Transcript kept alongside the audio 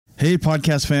Hey,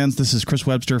 podcast fans, this is Chris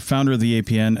Webster, founder of the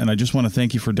APN, and I just want to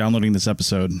thank you for downloading this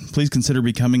episode. Please consider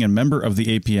becoming a member of the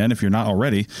APN if you're not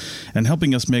already, and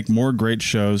helping us make more great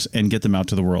shows and get them out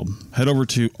to the world. Head over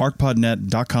to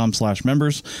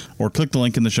arcpodnet.com/members or click the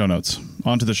link in the show notes.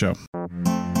 On to the show.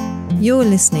 You're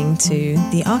listening to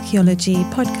the Archaeology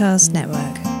Podcast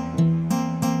Network.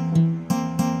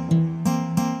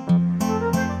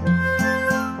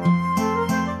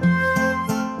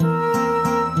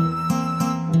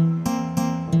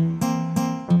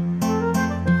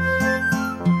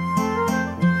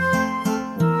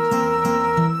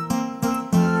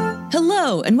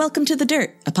 Hello, and welcome to The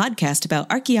Dirt, a podcast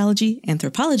about archaeology,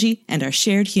 anthropology, and our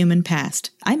shared human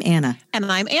past. I'm Anna. And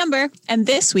I'm Amber. And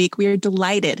this week, we are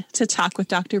delighted to talk with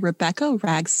Dr. Rebecca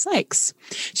Wragg Sykes.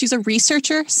 She's a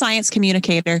researcher, science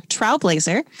communicator,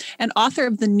 trailblazer, and author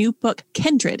of the new book,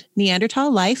 Kindred,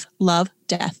 Neanderthal Life, Love,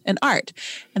 Death, and Art.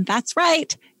 And that's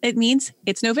right. It means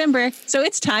it's November, so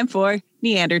it's time for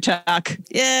Neanderthalk.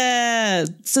 Yeah.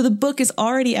 So the book is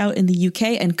already out in the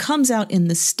UK and comes out in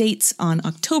the States on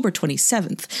October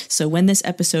 27th. So when this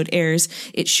episode airs,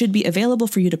 it should be available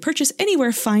for you to purchase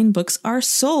anywhere fine books are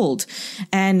sold.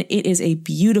 And it is a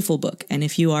beautiful book. And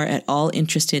if you are at all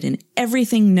interested in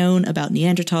everything known about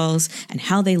Neanderthals and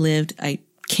how they lived, I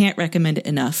can't recommend it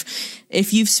enough.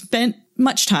 If you've spent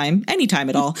much time, any time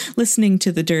at all, listening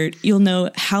to The Dirt, you'll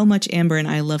know how much Amber and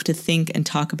I love to think and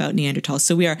talk about Neanderthals.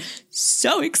 So we are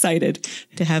so excited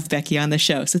to have Becky on the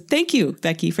show. So thank you,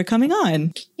 Becky, for coming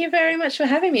on. Thank you very much for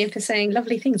having me and for saying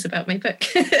lovely things about my book.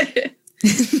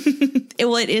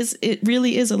 Well, it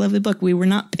really is a lovely book. We were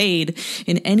not paid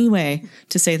in any way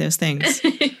to say those things.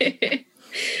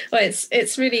 Well,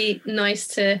 it's really nice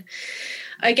to,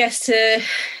 I guess, to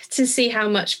see how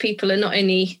much people are not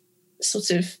only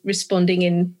sort of responding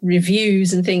in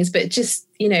reviews and things, but just,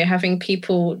 you know, having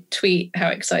people tweet how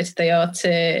excited they are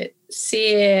to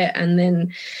see it, and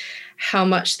then how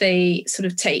much they sort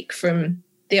of take from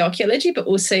the archaeology, but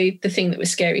also the thing that was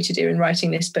scary to do in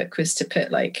writing this book was to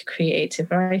put like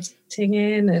creative writing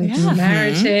in and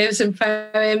narratives and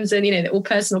poems and, you know, all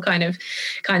personal kind of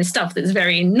stuff that's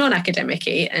very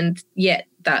non-academic-y, and yet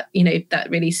that, you know, that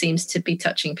really seems to be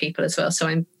touching people as well. So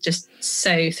I'm just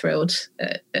so thrilled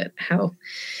at how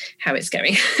it's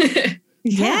going.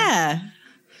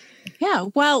 Yeah,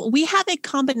 well, we have a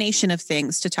combination of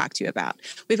things to talk to you about.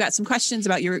 We've got some questions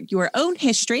about your own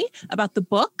history, about the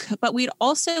book, but we'd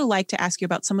also like to ask you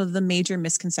about some of the major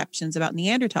misconceptions about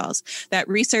Neanderthals that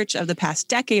research of the past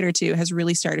decade or two has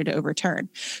really started to overturn.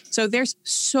 So there's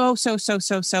so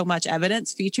much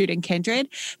evidence featured in Kindred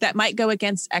that might go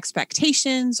against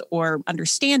expectations or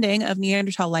understanding of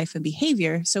Neanderthal life and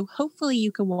behavior. So hopefully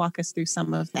you can walk us through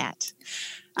some of that.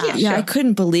 Sure. I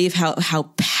couldn't believe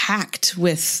how packed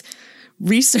with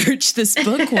research this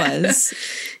book was.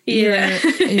 Yeah.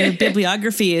 Your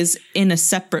bibliography is in a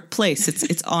separate place.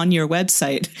 It's on your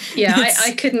website. Yeah,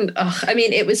 I couldn't. I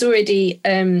mean, it was already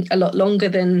a lot longer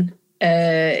than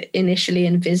initially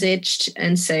envisaged,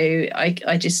 and so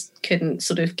I just couldn't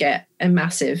sort of get a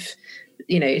massive,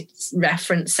 you know,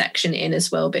 reference section in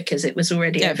as well, because it was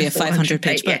already it'd be a 500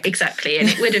 page book. Yeah, exactly. And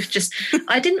it would have just,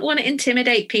 I didn't want to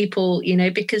intimidate people, you know,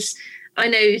 because I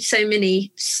know so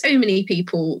many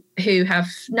people who have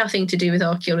nothing to do with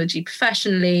archaeology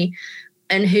professionally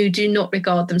and who do not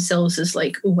regard themselves as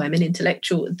like, oh, I'm an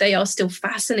intellectual. They are still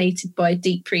fascinated by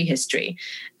deep prehistory.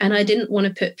 And I didn't want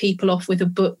to put people off with a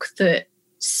book that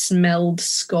smelled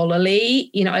scholarly.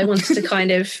 You know, I wanted to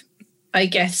kind of, I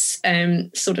guess,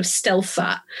 sort of stealth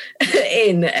that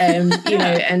in, you know,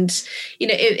 and, you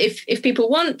know, if people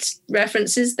want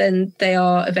references, then they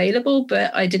are available,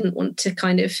 but I didn't want to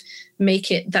kind of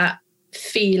make it that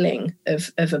feeling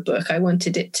of a book. I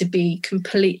wanted it to be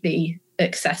completely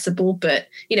accessible, but,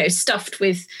 you know, stuffed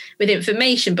with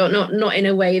information, but not in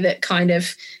a way that kind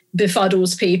of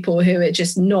befuddles people who are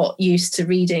just not used to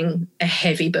reading a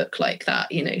heavy book like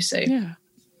that, you know, so.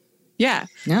 Yeah.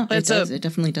 No, it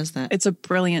definitely does that. It's a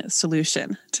brilliant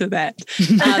solution to that.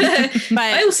 But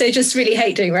I also just really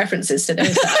hate doing references to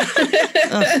those.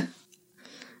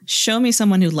 Show me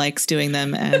someone who likes doing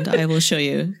them, and I will show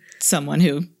you someone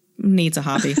who needs a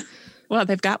hobby. Well,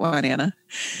 they've got one, Anna.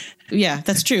 Yeah,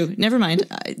 that's true. Never mind.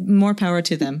 More power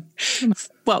to them.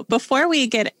 Well, before we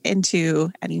get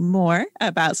into any more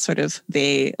about sort of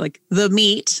the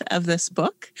meat of this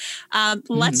book,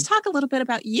 let's talk a little bit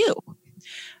about you.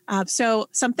 So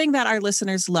something that our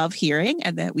listeners love hearing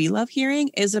and that we love hearing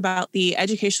is about the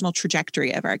educational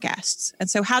trajectory of our guests. And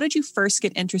so how did you first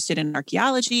get interested in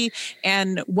archaeology,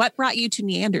 and what brought you to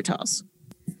Neanderthals?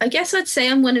 I guess I'd say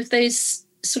I'm one of those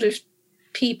sort of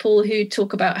people who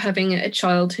talk about having a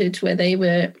childhood where they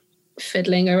were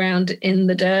fiddling around in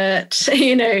the dirt,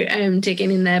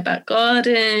 digging in their back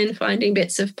garden, finding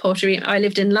bits of pottery. I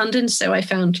lived in London, so I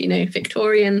found,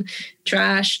 Victorian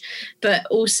trash, but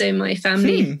also my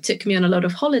family took me on a lot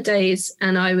of holidays,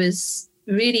 and I was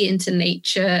really into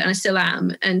nature, and I still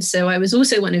am. And so I was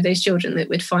also one of those children that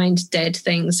would find dead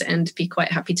things and be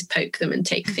quite happy to poke them and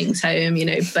take things home,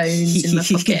 bones in my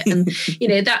pocket. And,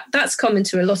 that's common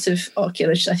to a lot of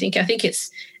archaeologists. I think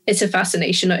it's a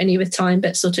fascination, not only with time,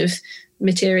 but sort of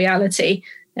materiality.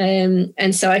 And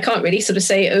so I can't really sort of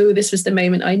say, oh, this was the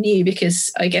moment I knew,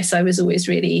 because I guess I was always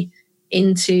really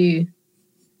into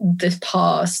the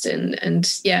past and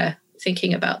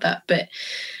thinking about that. But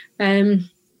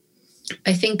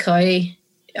I think I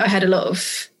had a lot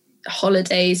of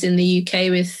holidays in the UK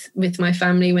with my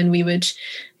family when we would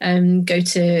go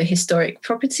to historic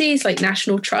properties like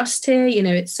National Trust here.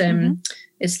 It's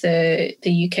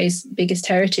the UK's biggest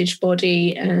heritage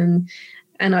body, and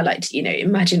I like to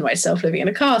imagine myself living in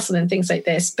a castle and things like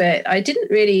this. But I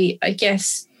didn't really, I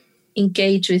guess,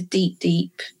 engage with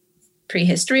deep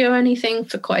prehistory or anything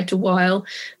for quite a while.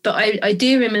 But I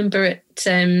do remember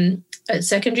at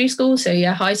secondary school, so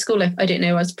high school, I don't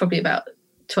know, I was probably about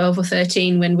 12 or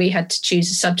 13 when we had to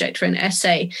choose a subject for an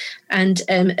essay, and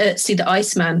Ötzi the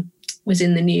Iceman was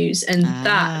in the news, and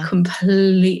that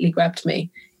completely grabbed me,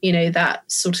 that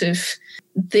sort of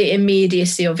the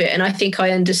immediacy of it. And I think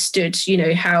I understood,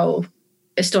 how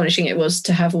astonishing it was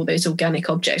to have all those organic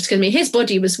objects. Because his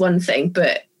body was one thing,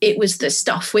 but it was the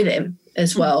stuff with him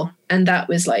as well. And that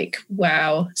was like,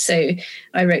 wow. So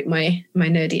I wrote my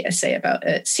nerdy essay about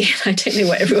Ötzi. I don't know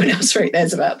what everyone else wrote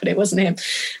theirs about, but it wasn't him.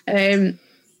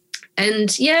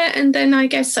 And then I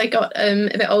guess I got a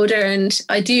bit older, and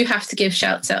I do have to give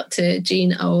shouts out to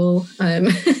Jean Auel.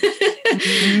 The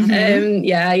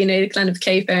Clan of the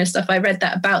Cave Bear and stuff. I read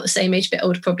that about the same age, a bit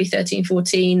older, probably 13,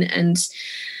 14. And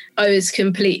I was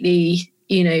completely,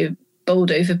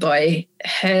 bowled over by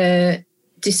her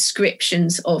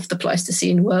descriptions of the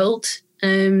Pleistocene world.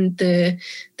 The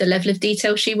level of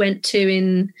detail she went to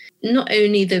in not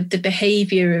only the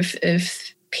behavior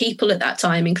of people at that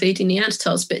time, including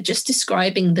Neanderthals, but just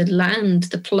describing the land,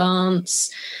 the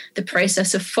plants, the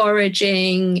process of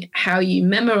foraging, how you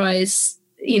memorize,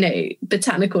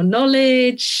 botanical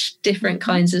knowledge, different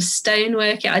kinds of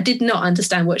stonework. I did not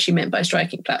understand what she meant by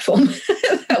striking platform.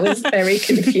 That was very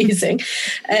confusing.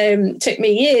 Took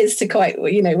me years to quite,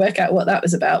 work out what that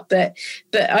was about. But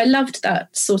I loved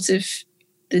that sort of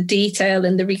the detail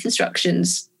and the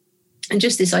reconstructions, and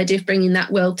just this idea of bringing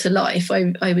that world to life.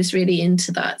 I was really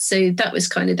into that. So that was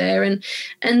kind of there. And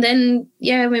then,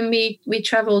 when we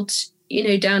traveled,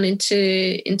 down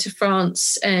into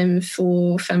France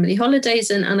for family holidays.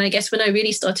 And I guess when I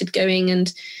really started going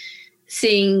and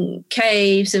seeing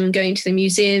caves and going to the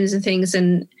museums and things,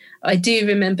 and I do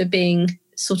remember being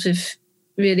sort of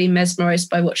really mesmerized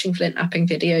by watching flint knapping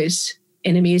videos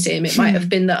in a museum. It might have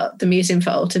been the Museum for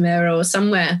Altamira or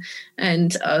somewhere.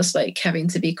 And I was like having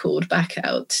to be called back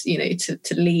out,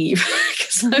 to leave,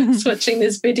 because I was watching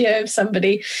this video of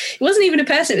somebody. It wasn't even a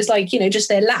person. It was like, just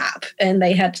their lap, and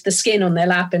they had the skin on their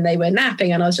lap and they were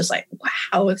napping. And I was just like,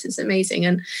 wow, this is amazing.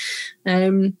 And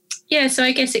so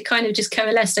I guess it kind of just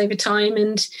coalesced over time.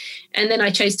 And then I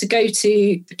chose to go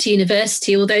to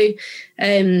university, although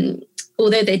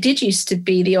there did used to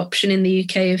be the option in the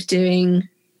UK of doing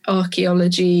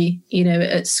archaeology,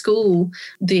 at school.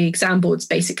 The exam boards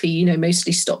basically,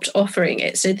 mostly stopped offering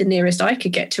it. So the nearest I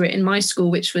could get to it in my school,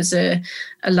 which was a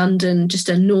London, just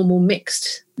a normal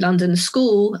mixed London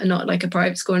school, and not like a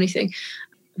private school or anything,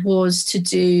 was to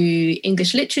do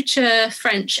English literature,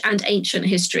 French, and ancient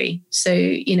history. So,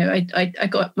 I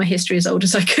got my history as old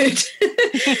as I could,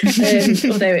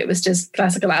 although it was just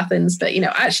classical Athens. But, I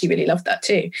actually really loved that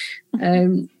too.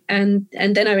 And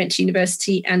then I went to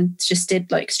university and just did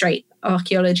like straight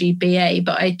archaeology BA,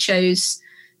 but I chose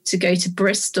to go to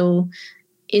Bristol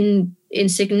in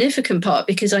significant part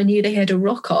because I knew they had a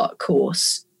rock art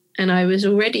course, and I was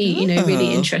already,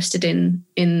 really interested in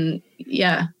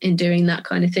doing that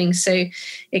kind of thing. So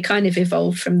it kind of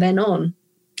evolved from then on.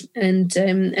 And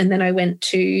then I went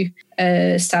to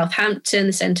Southampton,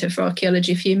 the Centre for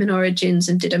Archaeology of Human Origins,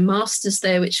 and did a master's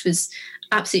there, which was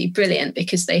absolutely brilliant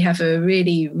because they have a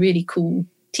really, really cool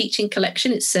teaching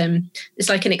collection. It's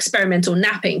like an experimental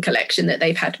napping collection that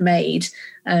they've had made,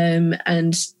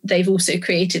 and they've also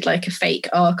created like a fake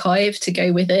archive to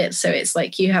go with it. So it's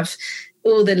like you have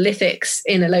all the lithics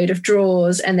in a load of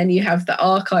drawers, and then you have the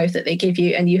archive that they give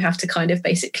you, and you have to kind of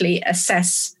basically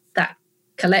assess that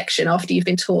collection after you've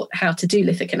been taught how to do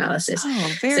lithic analysis.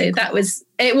 Oh, very cool. That was,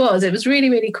 it was really,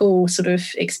 really cool sort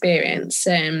of experience.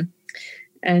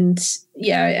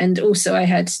 And also I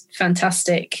had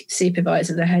fantastic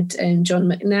supervisors. I had John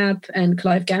McNabb and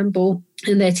Clive Gamble,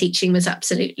 and their teaching was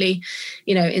absolutely,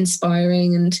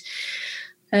 inspiring. And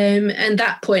at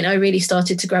that point, I really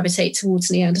started to gravitate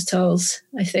towards Neanderthals,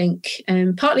 I think,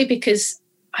 partly because,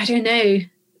 I don't know,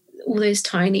 all those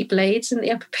tiny blades in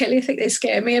the Upper Paleolithic, they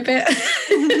scare me a bit.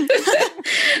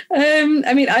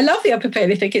 I love the Upper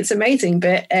Paleolithic, it's amazing,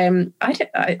 but I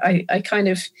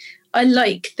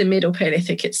like the Middle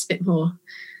Paleolithic. It's a bit more,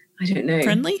 I don't know,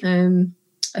 friendly.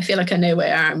 I feel like I know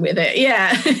where I am with it.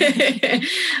 Yeah.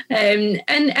 And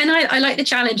I like the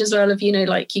challenge as well of,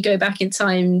 like you go back in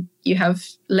time, you have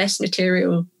less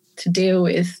material to deal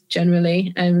with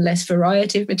generally, and less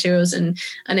variety of materials, and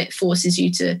it forces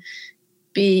you to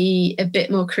be a bit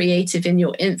more creative in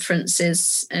your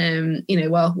inferences,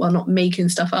 while not making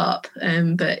stuff up,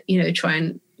 but, try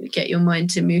and get your mind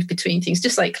to move between things,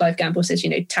 just like Clive Gamble says,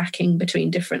 tacking between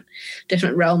different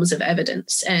realms of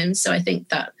evidence. And so I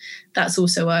think that's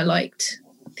also why I liked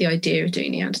the idea of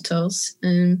doing Neanderthals.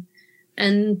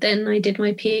 And then I did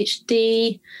my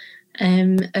PhD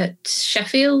at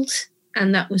Sheffield,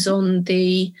 and that was on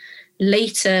the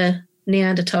later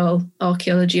Neanderthal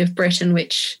archaeology of Britain,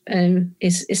 which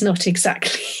is not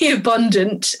exactly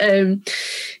abundant.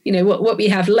 What we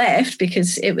have left,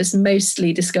 because it was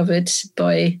mostly discovered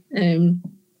by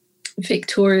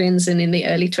Victorians and in the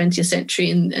early 20th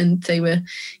century, and they were,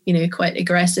 quite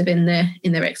aggressive in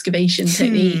their excavation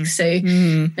techniques. So, I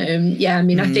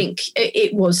think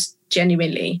it was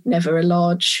genuinely never a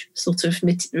large sort of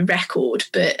record,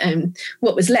 but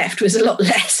what was left was a lot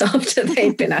less after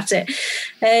they'd been at it.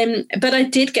 But I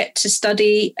did get to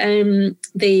study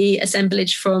the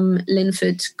assemblage from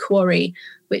Linford Quarry,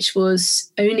 which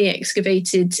was only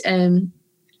excavated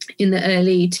in the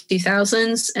early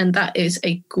 2000s, and that is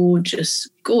a gorgeous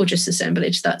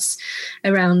assemblage. That's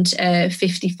around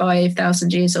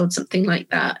 55,000 years old, something like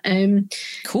that.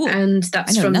 Cool. And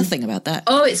that's I know nothing about that.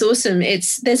 Oh, it's awesome.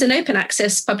 There's an open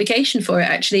access publication for it,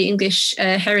 actually. English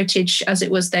Heritage, as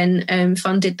it was then,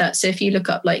 funded that. So if you look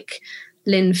up like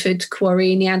Linford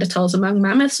Quarry Neanderthals among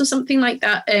mammoths or something like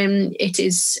that, it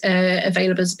is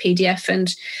available as a PDF,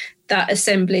 and that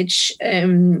assemblage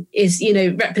is,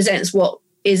 represents what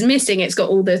is missing. It's got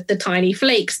all the tiny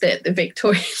flakes that the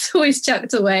Victorians always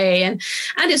chucked away, and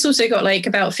it's also got like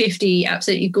about 50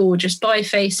 absolutely gorgeous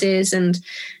bifaces, and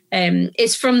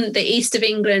it's from the east of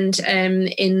England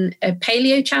in a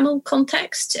Paleo Channel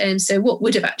context, and so what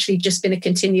would have actually just been a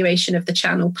continuation of the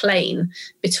Channel Plain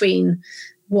between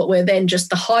what were then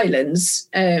just the highlands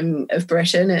of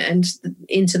Britain and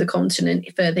into the continent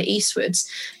further eastwards.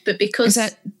 But because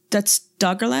that's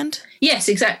Doggerland? Yes,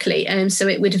 exactly. So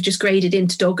it would have just graded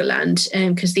into Doggerland,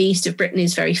 because the east of Britain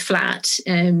is very flat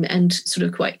and sort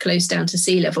of quite close down to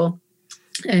sea level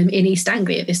in East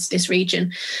Anglia, this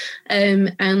region.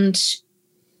 And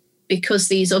because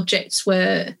these objects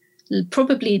were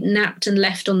probably napped and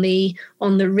left on the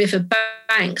river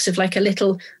banks of like a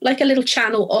little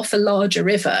channel off a larger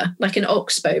river, like an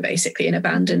oxbow, basically an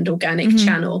abandoned organic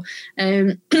channel,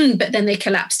 but then they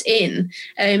collapsed in.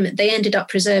 They ended up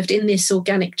preserved in this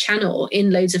organic channel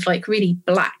in loads of like really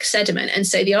black sediment, and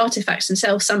so the artifacts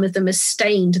themselves, some of them are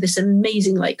stained this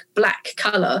amazing like black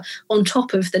color on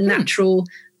top of the natural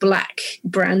black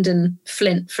Brandon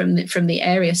flint from the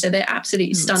area. So they're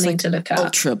absolutely stunning to look at.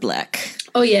 Ultra black.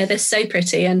 Oh yeah, they're so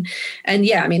pretty, and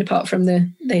yeah, I mean, apart from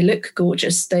they look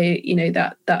gorgeous,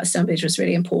 that assemblage was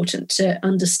really important to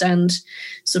understand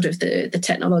sort of the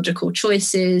technological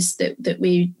choices that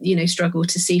we struggle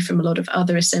to see from a lot of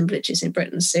other assemblages in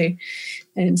Britain. So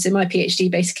my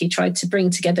PhD basically tried to bring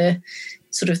together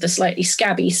sort of the slightly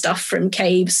scabby stuff from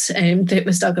caves that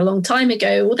was dug a long time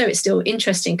ago, although it's still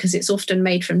interesting because it's often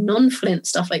made from non-flint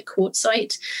stuff like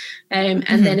quartzite, and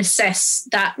then assess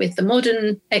that with the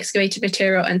modern excavated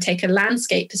material and take a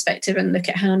landscape perspective and look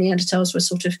at how Neanderthals were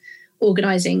sort of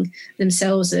organising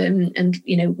themselves and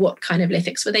what kind of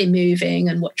lithics were they moving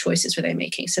and what choices were they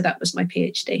making. So that was my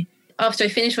PhD. After I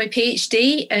finished my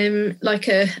PhD, like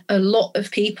a lot of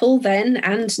people then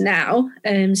and now,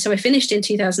 so I finished in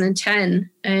 2010,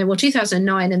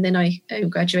 2009, and then I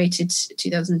graduated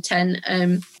 2010.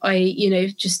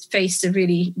 I, just faced a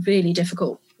really, really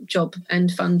difficult job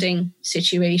and funding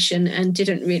situation and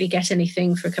didn't really get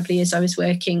anything for a couple of years. I was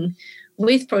working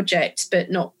with projects, but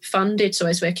not funded. So I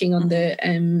was working on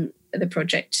the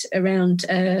project around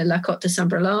La Côte de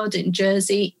Saint-Brelade in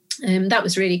Jersey. That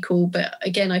was really cool, but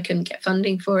again, I couldn't get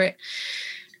funding for it.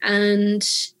 And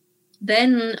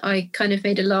then I kind of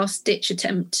made a last ditch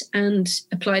attempt and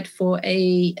applied for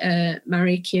a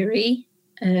Marie Curie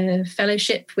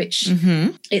fellowship, which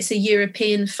it's a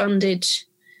European funded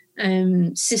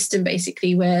system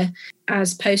basically where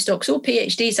as postdocs or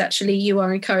PhDs actually you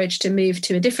are encouraged to move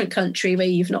to a different country where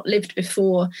you've not lived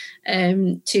before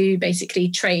to basically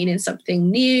train in something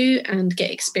new and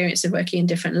get experience of working in a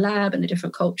different lab and a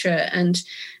different culture. And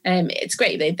it's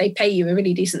great. They pay you a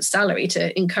really decent salary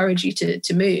to encourage you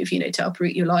to move, to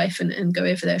uproot your life and go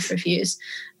over there for a few years.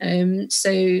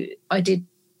 So I did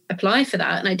apply for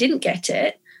that and I didn't get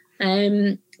it.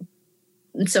 And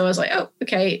so I was like, oh,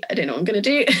 okay, I don't know what I'm going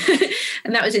to do.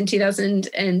 And that was in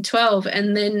 2012.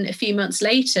 And then a few months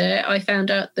later, I found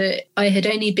out that I had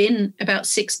only been about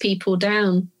 6 people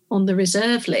down on the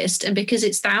reserve list. And because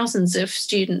it's thousands of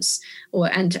students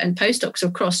and postdocs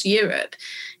across Europe,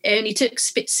 it only took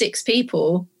 6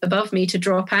 people above me to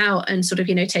drop out and sort of,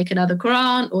 take another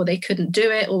grant, or they couldn't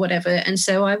do it or whatever. And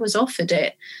so I was offered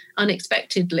it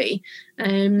unexpectedly.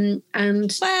 And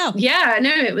wow. Yeah, no,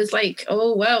 it was like,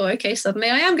 oh, well, okay, suddenly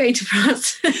I am going to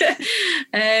France. So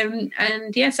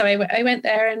I went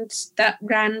there, and that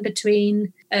ran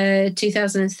between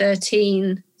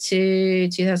 2013 to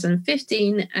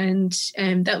 2015. And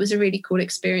that was a really cool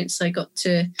experience. I got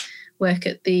to work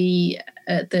at the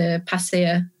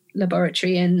Pasteur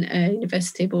laboratory in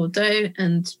Université Bordeaux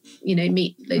and,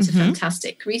 meet loads of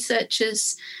fantastic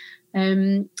researchers.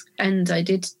 And I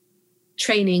did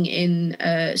training in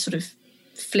sort of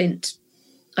flint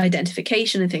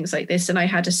identification and things like this. And I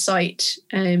had a site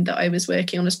that I was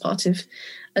working on as part of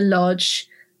a large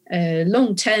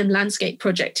long-term landscape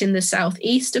project in the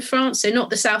southeast of France. So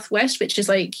not the southwest, which is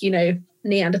like,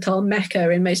 Neanderthal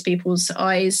Mecca in most people's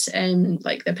eyes,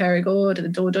 like the Périgord or the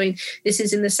Dordogne. This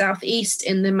is in the southeast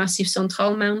in the Massif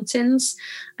Central mountains,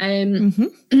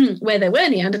 where there were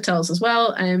Neanderthals as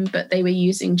well, but they were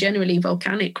using generally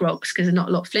volcanic rocks because there's not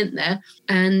a lot of flint there.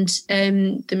 And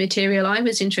the material I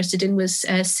was interested in was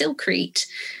silkrete,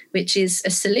 which is a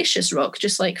silicious rock,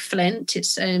 just like flint.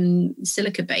 It's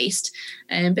silica-based,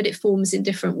 but it forms in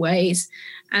different ways.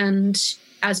 And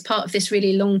as part of this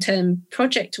really long-term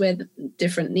project where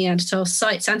different Neanderthal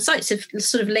sites of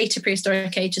sort of later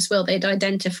prehistoric age as well, they'd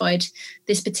identified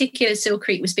this particular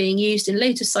silkrete was being used in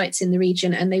loads of sites in the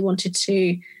region, and they wanted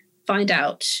to find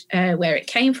out where it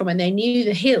came from. And they knew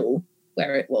the hill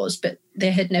where it was, but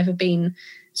there had never been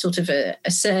sort of a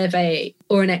survey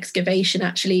or an excavation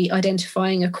actually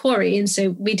identifying a quarry. And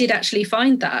so we did actually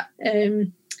find that.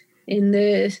 In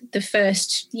the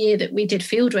first year that we did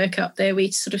field work up there, we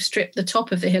sort of stripped the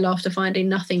top of the hill after finding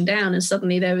nothing down, and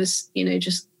suddenly there was,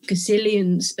 just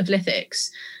gazillions of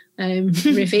lithics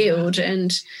revealed,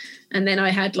 and then I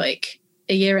had like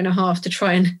a year and a half to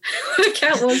try and work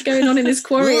out what was going on in this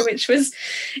quarry, which was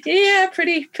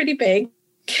pretty big.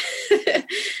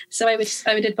 So I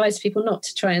would advise people not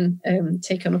to try and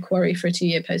take on a quarry for a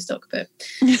 2-year postdoc, but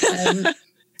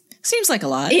seems like a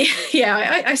lot.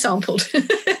 Yeah, I sampled.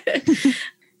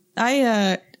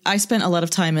 I spent a lot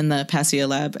of time in the Pasteur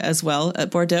lab as well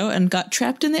at Bordeaux and got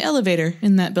trapped in the elevator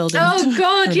in that building. Oh,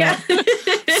 God, yeah.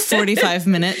 45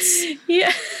 minutes.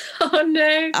 Yeah. Oh,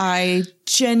 no. I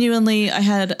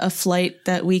had a flight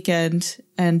that weekend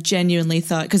and genuinely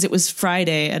thought, because it was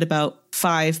Friday at about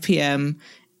 5 p.m.,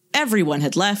 everyone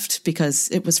had left because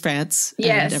it was France.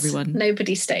 Yes, and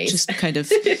nobody stayed. Just kind of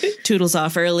toodles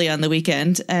off early on the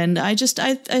weekend. And I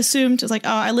assumed, I was like, oh,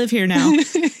 I live here now.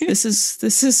 This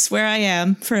is where I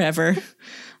am forever.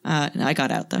 I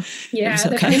got out though. Yeah,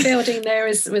 the whole building there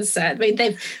was sad. I mean,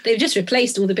 they've just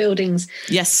replaced all the buildings.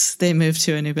 Yes, they moved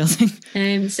to a new building.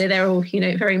 So they're all,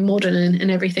 very modern and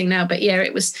everything now. But yeah,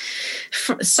 it was,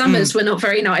 summers were not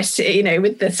very nice,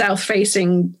 with the south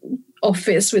facing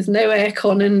office with no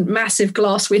aircon and massive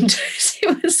glass windows.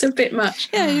 It was a bit much.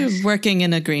 Yeah, you're working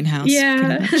in a greenhouse.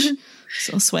 Yeah.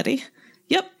 So sweaty.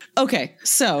 Yep. Okay,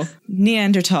 so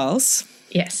Neanderthals.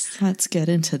 Yes. Let's get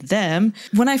into them.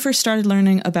 When I first started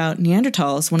learning about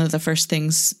Neanderthals, one of the first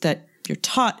things that you're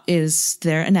taught is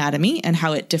their anatomy and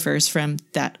how it differs from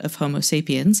that of Homo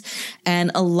sapiens.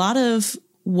 And a lot of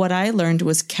what I learned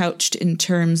was couched in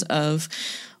terms of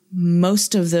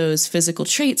most of those physical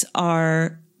traits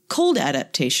are cold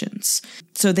adaptations.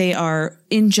 So they are,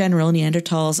 in general,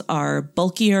 Neanderthals are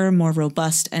bulkier, more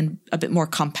robust, and a bit more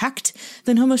compact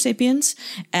than Homo sapiens.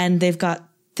 And they've got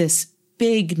this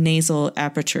big nasal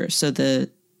aperture, so the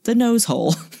nose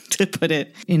hole, to put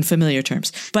it in familiar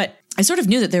terms. But I sort of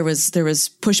knew that there was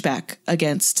pushback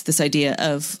against this idea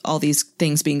of all these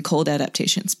things being cold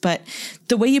adaptations. But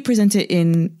the way you present it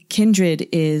in Kindred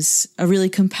is a really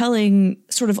compelling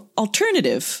sort of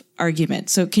alternative argument.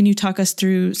 So can you talk us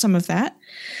through some of that?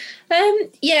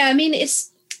 Yeah, I mean,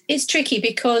 it's tricky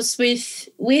because with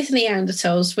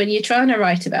Neanderthals, when you're trying to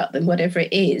write about them, whatever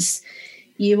it is,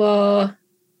 you are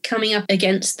coming up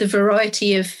against the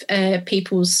variety of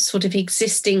people's sort of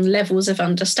existing levels of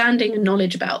understanding and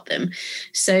knowledge about them.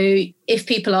 So if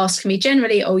people ask me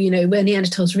generally, were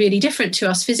Neanderthals really different to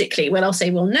us physically? Well, I'll say,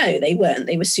 well, no, they weren't.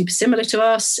 They were super similar to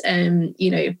us,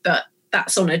 but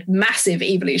that's on a massive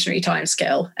evolutionary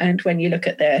timescale. And when you look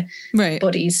at their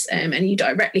bodies and you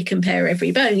directly compare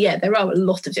every bone, there are a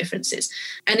lot of differences.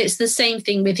 And it's the same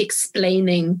thing with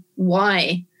explaining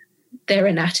why their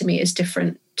anatomy is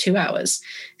different to ours.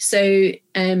 So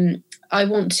I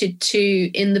wanted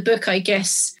to, in the book, I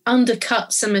guess,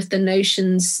 undercut some of the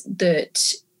notions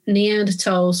that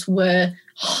Neanderthals were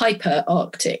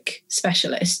hyper-Arctic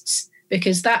specialists,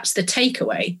 because that's the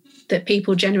takeaway that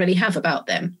people generally have about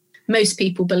them. Most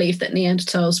people believe that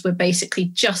Neanderthals were basically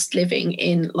just living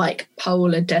in like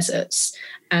polar deserts,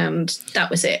 and that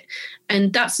was it.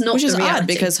 And that's not Which is reality. odd,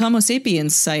 because Homo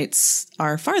sapiens sites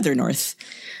are farther north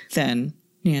than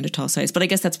Neanderthal sites, but I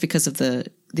guess that's because of the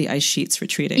ice sheets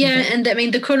retreating. Yeah, and I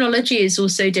mean the chronology is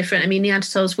also different. I mean,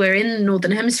 Neanderthals were in the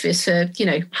northern hemisphere for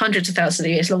hundreds of thousands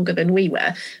of years longer than we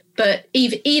were. But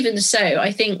even so,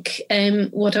 I think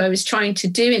what I was trying to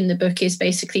do in the book is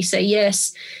basically say,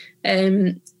 yes,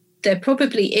 there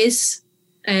probably is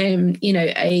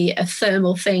a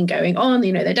thermal thing going on.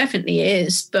 There definitely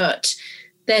is, but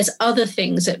there's other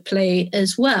things at play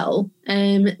as well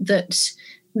that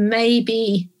may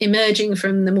be emerging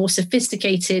from the more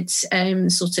sophisticated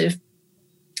sort of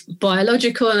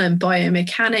biological and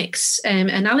biomechanics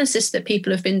analysis that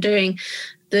people have been doing,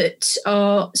 that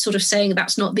are sort of saying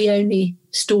that's not the only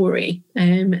story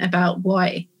about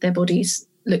why their bodies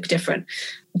look different.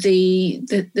 The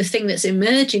thing that's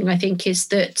emerging, I think, is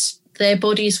that their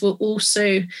bodies were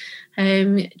also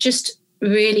just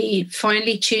really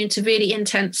finely tuned to really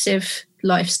intensive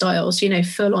lifestyles,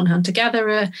 full on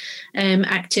hunter-gatherer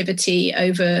activity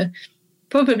over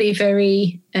probably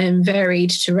very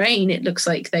varied terrain. It looks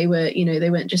like they were, they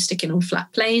weren't just sticking on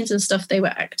flat plains and stuff. They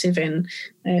were active in,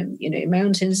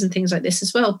 mountains and things like this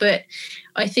as well. But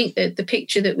I think that the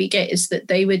picture that we get is that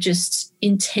they were just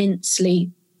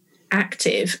intensely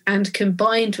active, and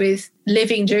combined with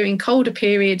living during colder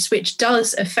periods, which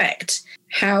does affect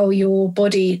how your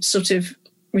body sort of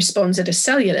responds at a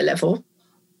cellular level.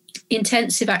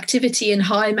 Intensive activity and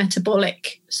high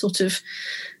metabolic sort of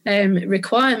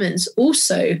requirements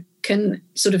also can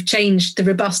sort of change the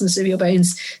robustness of your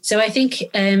bones. So I think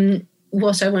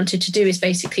what I wanted to do is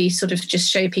basically sort of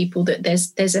just show people that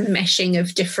there's a meshing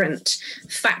of different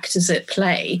factors at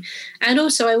play. And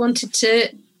also I wanted to,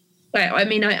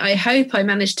 I hope I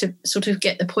managed to sort of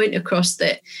get the point across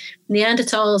that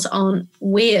Neanderthals aren't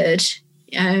weird.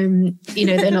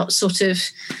 They're not sort of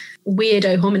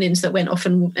weirdo hominins that went off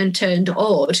and turned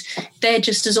odd. They're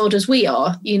just as odd as we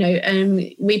are,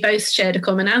 we both shared a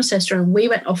common ancestor, and we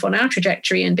went off on our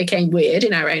trajectory and became weird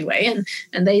in our own way,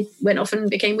 and they went off and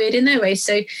became weird in their way.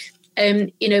 So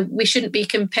we shouldn't be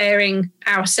comparing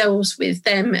ourselves with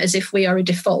them as if we are a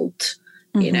default.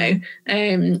 In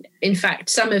fact,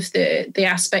 some of the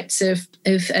aspects of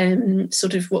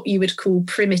sort of what you would call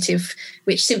primitive,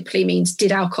 which simply means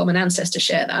did our common ancestor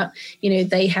share that?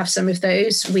 They have some of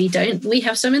those, we don't. We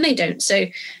have some and they don't. So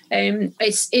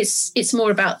it's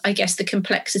more about, I guess, the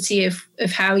complexity of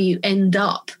how you end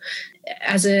up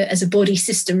as a body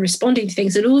system responding to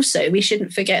things. And also, we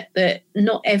shouldn't forget that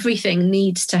not everything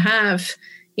needs to have,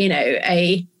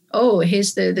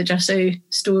 here's the Jasso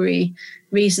story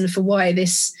reason for why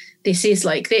this is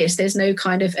like this. There's no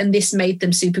kind of, and this made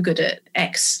them super good at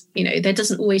X. There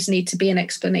doesn't always need to be an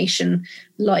explanation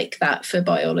like that for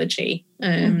biology.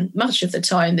 Much of the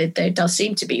time there does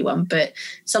seem to be one, but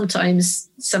sometimes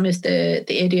some of the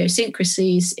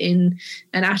idiosyncrasies in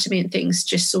anatomy and things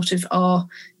just sort of are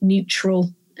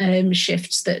neutral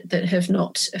shifts that have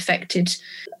not affected,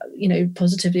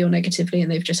 positively or negatively, and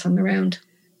they've just hung around.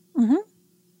 Mm-hmm.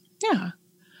 Yeah. All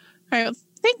right. Well,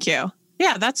 thank you.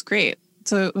 Yeah, that's great.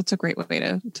 So that's a great way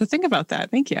to think about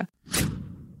that. Thank you.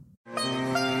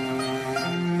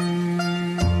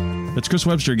 It's Chris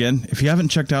Webster again. If you haven't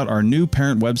checked out our new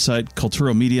parent website,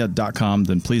 kulturomedia.com,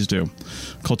 then please do.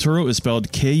 Kulturo is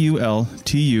spelled Kulturo,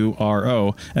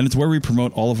 and it's where we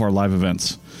promote all of our live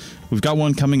events. We've got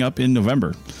one coming up in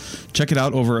November. Check it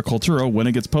out over at Kulturo when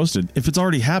it gets posted. If it's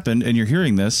already happened and you're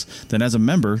hearing this, then as a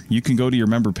member, you can go to your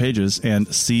member pages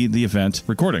and see the event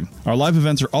recording. Our live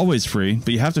events are always free,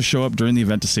 but you have to show up during the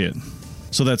event to see it.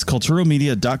 So that's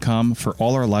kulturomedia.com for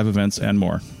all our live events and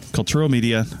more.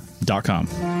 kulturomedia.com.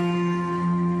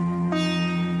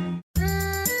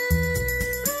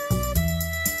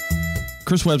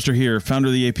 Chris Webster here, founder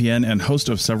of the APN and host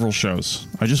of several shows.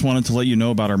 I just wanted to let you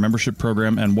know about our membership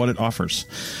program and what it offers.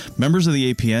 Members of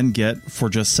the APN get, for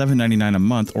just $7.99 a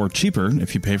month, or cheaper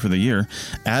if you pay for the year,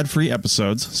 ad-free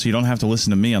episodes so you don't have to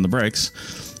listen to me on the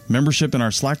breaks, membership in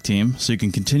our Slack team so you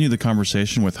can continue the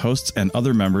conversation with hosts and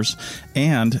other members,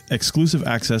 and exclusive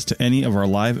access to any of our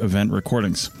live event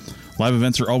recordings. Live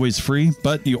events are always free,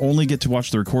 but you only get to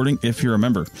watch the recording if you're a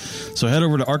member. So head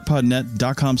over to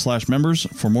arcpodnet.com/members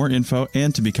for more info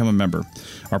and to become a member.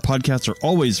 Our podcasts are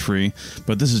always free,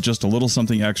 but this is just a little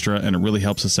something extra and it really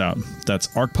helps us out. That's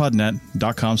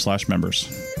arcpodnet.com/members.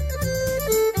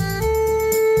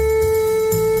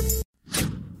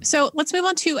 So let's move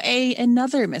on to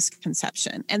another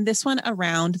misconception, and this one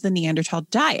around the Neanderthal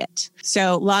diet.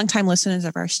 So longtime listeners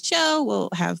of our show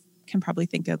can probably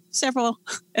think of several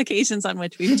occasions on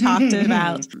which we've talked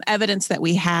about evidence that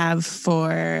we have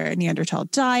for Neanderthal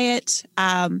diet.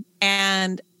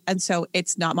 And so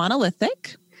it's not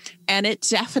monolithic, and it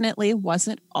definitely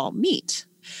wasn't all meat.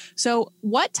 So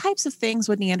what types of things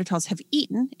would Neanderthals have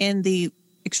eaten in the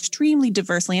extremely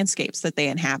diverse landscapes that they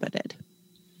inhabited?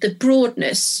 The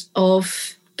broadness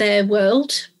of their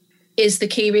world is the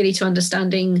key really to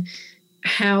understanding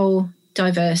how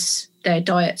diverse their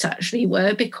diets actually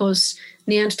were, because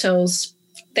Neanderthals,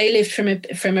 they lived from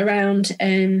around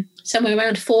somewhere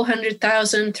around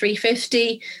 400,000,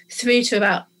 350 through to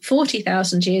about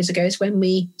 40,000 years ago is when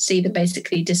we see them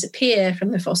basically disappear from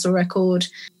the fossil record.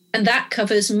 And that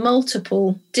covers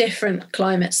multiple different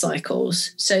climate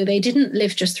cycles. So they didn't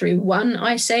live just through one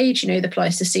ice age. The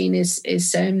Pleistocene is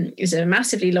a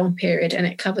massively long period, and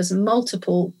it covers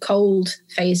multiple cold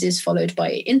phases followed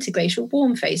by interglacial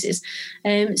warm phases.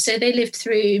 So they lived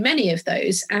through many of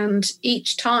those, and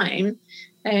each time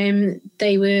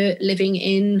they were living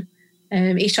in.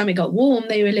 Each time it got warm,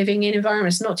 they were living in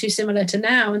environments not too similar to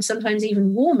now, and sometimes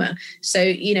even warmer. So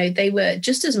they were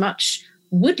just as much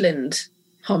woodland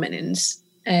hominins,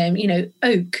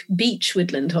 oak, beech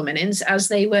woodland hominins, as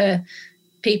they were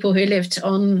people who lived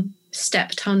on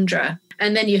steppe tundra.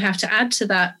 And then you have to add to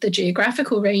that the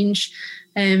geographical range,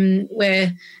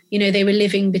 where, they were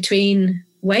living between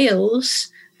Wales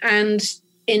and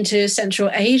into Central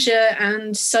Asia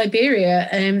and Siberia.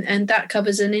 And that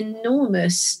covers an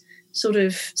enormous sort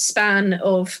of span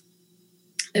of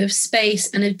space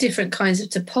and of different kinds of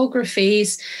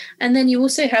topographies. And then you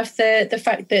also have the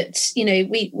fact that,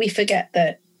 we forget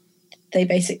that they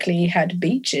basically had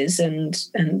beaches and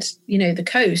the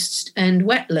coast and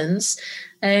wetlands,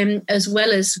 as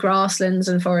well as grasslands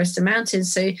and forests and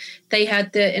mountains. So they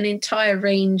had an entire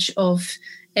range of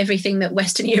everything that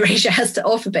Western Eurasia has to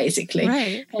offer, basically.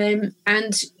 Right.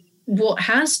 And what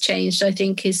has changed, I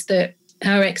think, is that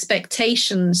our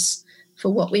expectations for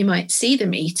what we might see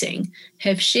them eating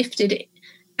have shifted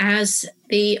as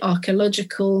the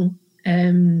archaeological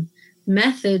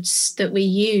methods that we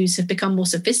use have become more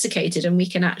sophisticated, and we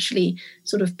can actually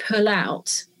sort of pull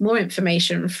out more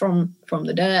information from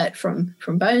the dirt, from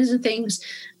bones and things.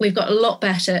 We've got a lot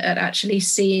better at actually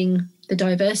seeing the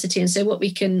diversity. And so what we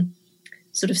can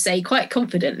sort of say quite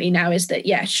confidently now is that,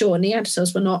 yeah, sure,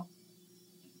 Neanderthals were not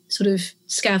sort of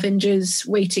scavengers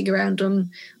waiting around on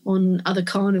other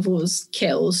carnivores'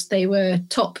 kills. They were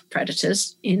top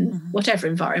predators in whatever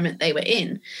environment they were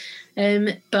in.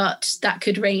 But that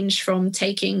could range from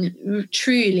taking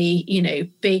truly,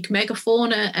 big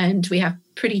megafauna, and we have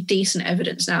pretty decent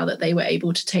evidence now that they were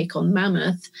able to take on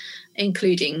mammoth,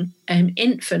 including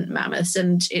infant mammoths,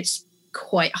 and it's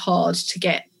quite hard to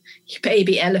get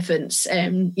baby elephants,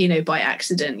 by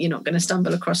accident. You're not going to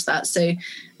stumble across that. So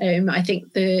I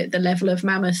think the level of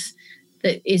mammoth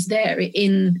that is there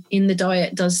in the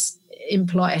diet does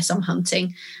imply some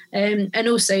hunting. And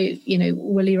also,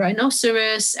 woolly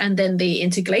rhinoceros, and then the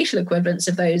interglacial equivalents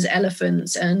of those,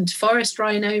 elephants and forest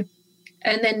rhino,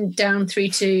 and then down through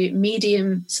to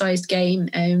medium-sized game,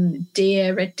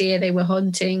 deer, red deer they were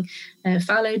hunting,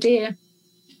 fallow deer,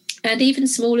 and even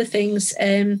smaller things.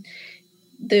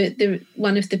 The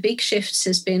one of the big shifts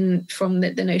has been from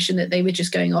the notion that they were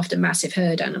just going after massive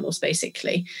herd animals,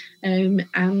 basically.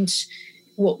 And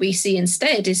what we see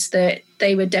instead is that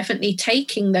they were definitely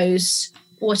taking those,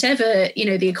 whatever,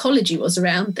 the ecology was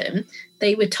around them,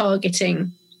 they were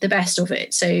targeting the best of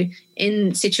it. So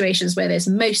in situations where there's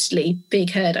mostly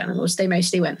big herd animals, they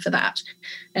mostly went for that.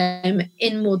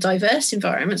 In more diverse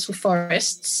environments or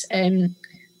forests,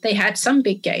 they had some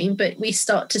big game, but we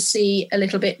start to see a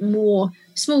little bit more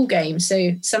small game.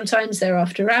 So sometimes they're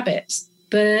after rabbits,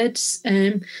 birds.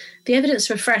 The evidence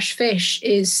for fresh fish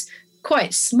is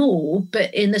quite small,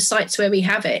 but in the sites where we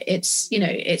have it, it's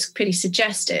pretty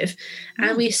suggestive.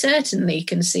 And we certainly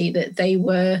can see that they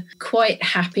were quite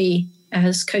happy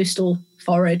as coastal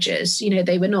foragers.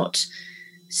 They were not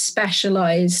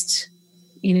specialized,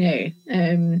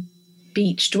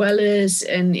 beach dwellers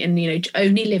and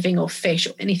only living off fish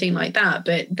or anything like that,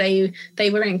 but they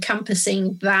were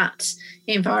encompassing that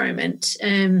environment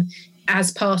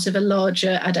as part of a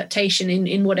larger adaptation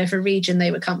in whatever region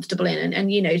they were comfortable in, and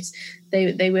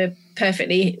they were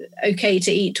perfectly okay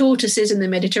to eat tortoises in the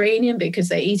Mediterranean because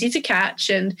they're easy to catch,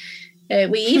 and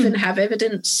we even have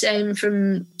evidence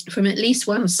from at least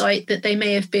one site that they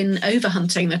may have been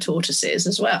overhunting the tortoises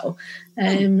as well.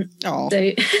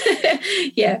 So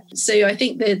yeah, so I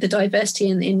think the diversity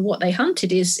in what they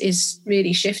hunted is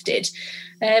really shifted.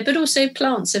 But also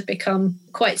plants have become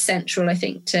quite central, I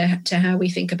think, to how we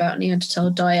think about Neanderthal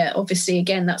diet. Obviously,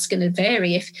 again, that's going to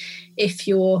vary if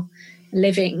you're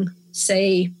living,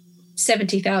 say,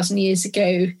 70,000 years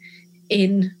ago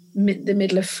in the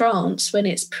middle of France when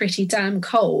it's pretty damn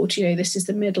cold. This is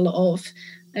the middle of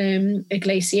a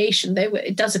glaciation.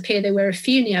 It does appear there were a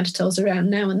few Neanderthals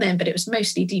around now and then, but it was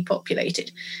mostly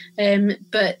depopulated.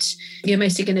 But you're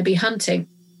mostly going to be hunting.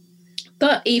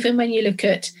 But even when you look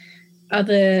at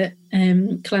other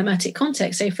climatic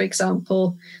contexts, say, for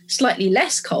example, slightly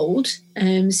less cold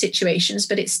situations,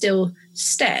 but it's still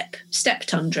steppe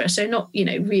tundra, so not,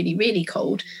 really, really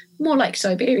cold, more like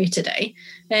Siberia today,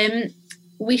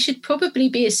 we should probably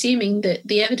be assuming that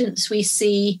the evidence we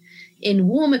see in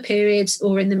warmer periods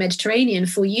or in the Mediterranean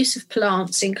for use of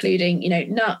plants, including,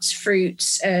 nuts,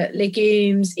 fruits,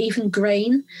 legumes, even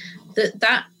grain,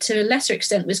 that to a lesser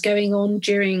extent was going on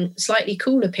during slightly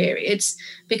cooler periods,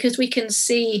 because we can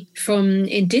see from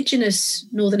indigenous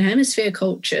Northern Hemisphere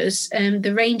cultures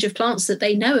the range of plants that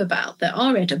they know about that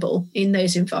are edible in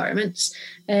those environments,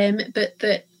 but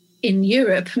that in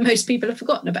Europe most people have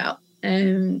forgotten about.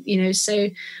 So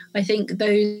I think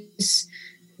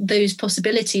those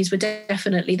possibilities were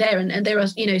definitely there, and there are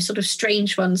sort of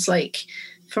strange ones like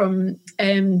from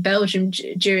Belgium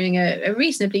during a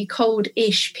reasonably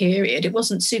cold-ish period. It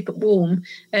wasn't super warm.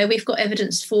 We've got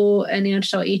evidence for a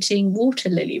Neanderthal eating water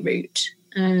lily root,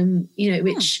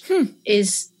 which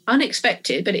is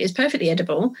unexpected, but it is perfectly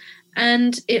edible.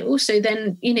 And it also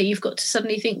then, you've got to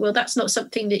suddenly think, well, that's not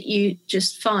something that you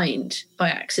just find by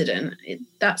accident.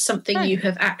 That's something you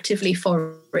have actively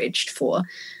foraged for.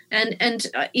 And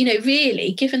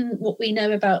really, given what we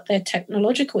know about their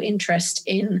technological interest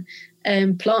in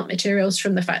plant materials,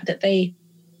 from the fact that they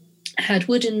had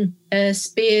wooden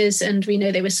spears, and we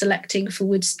know they were selecting for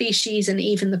wood species and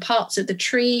even the parts of the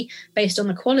tree based on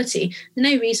the quality,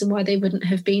 no reason why they wouldn't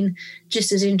have been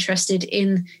just as interested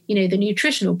in, the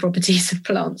nutritional properties of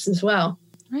plants as well.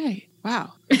 Right.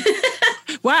 Wow.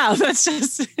 Wow. That's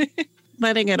just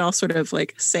letting it all sort of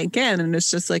like sink in. And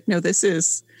it's just like, no, this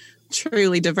is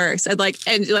truly diverse.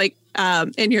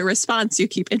 And in your response, you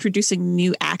keep introducing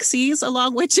new axes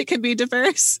along which it can be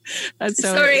diverse. And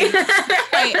so, sorry.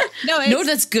 No,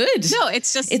 that's good. No,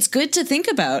 it's good to think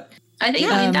about. I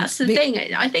think that's the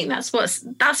thing. I think that's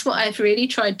what I've really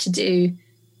tried to do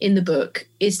in the book,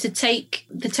 is to take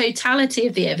the totality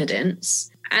of the evidence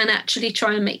and actually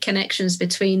try and make connections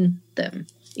between them.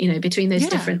 Between those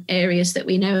different areas that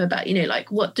we know about.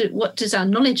 Like what does our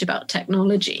knowledge about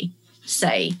technology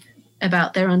say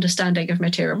about their understanding of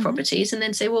material properties, and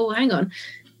then say, well, hang on,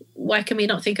 why can we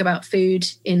not think about food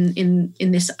in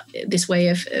this way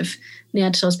of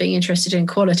Neanderthals being interested in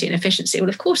quality and efficiency? Well,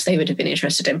 of course they would have been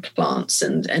interested in plants,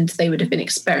 and they would have been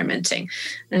experimenting.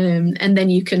 And then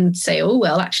you can say, oh,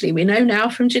 well, actually, we know now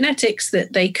from genetics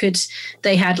that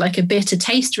they had like a bitter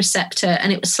taste receptor,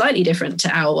 and it was slightly different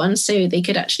to our one. So they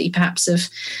could actually perhaps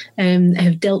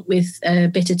have dealt with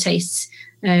bitter tastes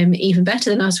even better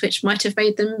than us, which might have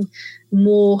made them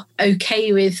more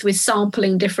okay with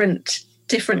sampling different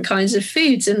kinds of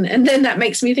foods. And then that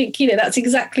makes me think, that's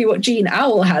exactly what Gene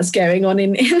Owl has going on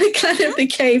in the kind of the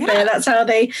cave there. That's how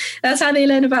they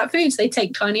learn about foods. They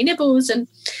take tiny nibbles, and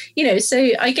so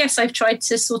I guess I've tried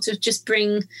to sort of just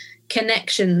bring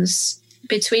connections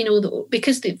between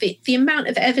because the amount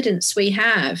of evidence we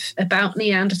have about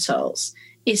Neanderthals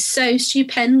is so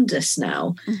stupendous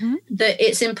now that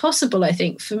it's impossible, I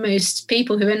think, for most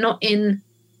people who are not in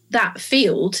that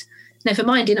field, never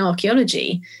mind in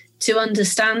archaeology, to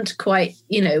understand quite,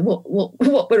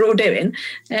 what we're all doing.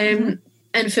 And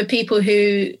for people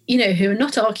who are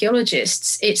not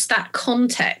archaeologists, it's that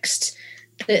context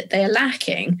that they're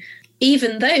lacking,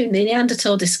 even though the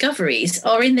Neanderthal discoveries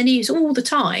are in the news all the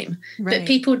time. Right. But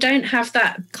people don't have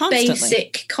that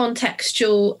basic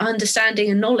contextual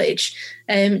understanding and knowledge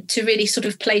to really sort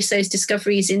of place those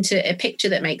discoveries into a picture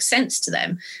that makes sense to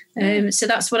them. So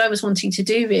that's what I was wanting to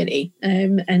do, really,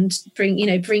 and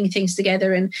bring things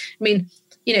together. And I mean,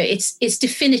 it's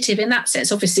definitive in that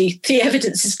sense. Obviously, the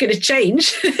evidence is going to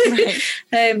change. Right.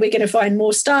 We're going to find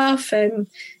more stuff.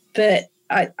 But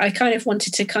I kind of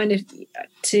wanted to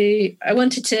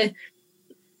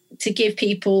give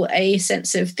people a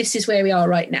sense of this is where we are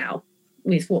right now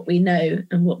with what we know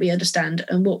and what we understand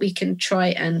and what we can try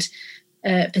and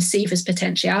perceive as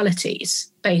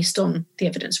potentialities based on the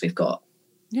evidence we've got.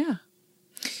 Yeah.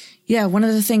 Yeah. One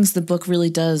of the things the book really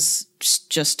does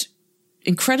just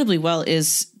incredibly well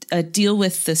is deal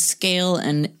with the scale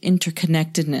and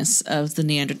interconnectedness of the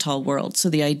Neanderthal world. So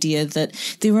the idea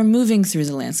that they were moving through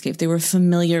the landscape, they were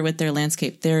familiar with their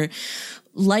landscape. There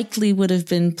likely would have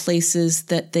been places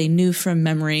that they knew from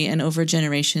memory and over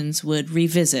generations would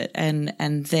revisit, and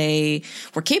they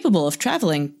were capable of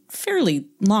traveling fairly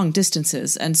long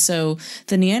distances. And so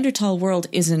the Neanderthal world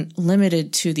isn't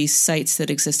limited to these sites that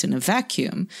exist in a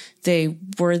vacuum. They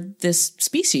were this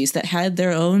species that had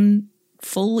their own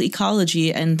full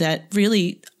ecology and that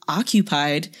really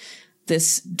occupied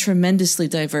this tremendously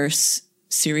diverse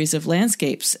series of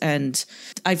landscapes. And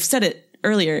I've said it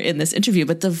earlier in this interview,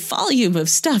 but the volume of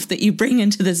stuff that you bring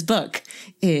into this book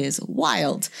is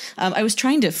wild. I was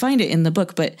trying to find it in the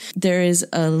book, but there is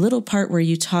a little part where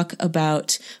you talk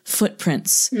about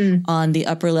footprints on the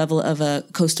upper level of a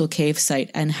coastal cave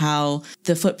site and how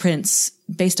the footprints,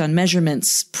 based on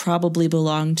measurements, probably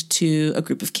belonged to a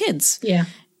group of kids. Yeah.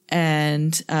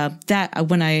 And that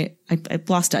when I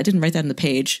lost it, I didn't write that on the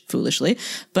page foolishly,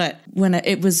 but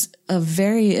it was a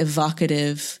very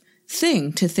evocative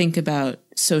thing to think about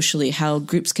socially, how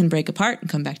groups can break apart and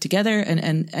come back together,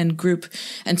 and group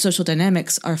and social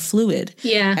dynamics are fluid.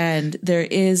 Yeah. And there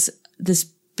is this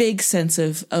big sense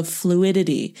of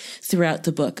fluidity throughout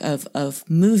the book of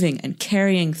moving and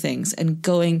carrying things and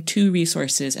going to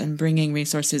resources and bringing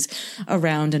resources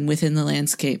around and within the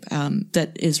landscape.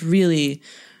 That is really,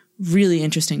 really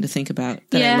interesting to think about,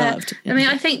 that I loved. I mean,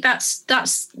 I think that's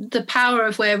the power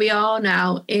of where we are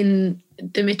now in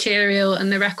the material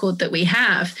and the record that we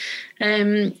have.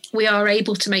 We are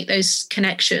able to make those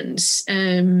connections,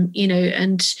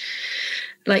 and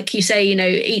like you say,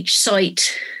 each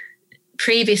site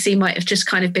previously might have just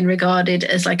kind of been regarded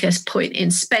as like a point in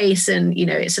space, and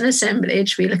it's an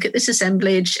assemblage. We look at this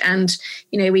assemblage and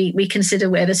we consider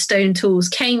where the stone tools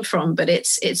came from, but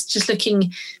it's just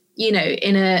looking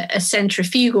in a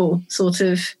centrifugal sort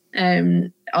of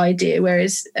idea,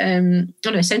 whereas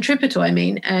centripetal,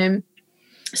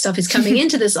 stuff is coming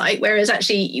into the site, whereas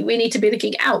actually we need to be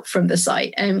looking out from the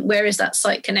site. And where is that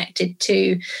site connected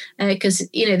to? Because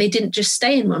they didn't just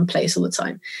stay in one place all the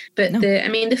time. But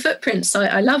the footprints,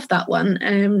 I love that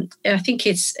one. I think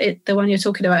the one you're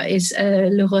talking about is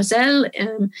Le Rosel.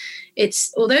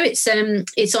 Although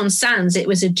it's on sands, it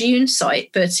was a dune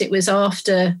site, but it was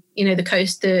after the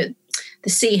coast, the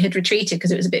sea had retreated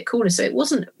because it was a bit cooler, so it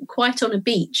wasn't quite on a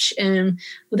beach.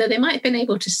 Although they might have been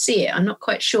able to see it, I'm not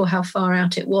quite sure how far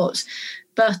out it was.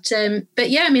 But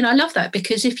yeah, I love that,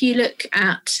 because if you look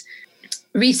at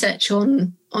research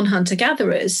on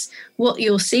hunter-gatherers, what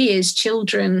you'll see is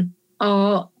children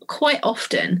are quite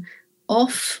often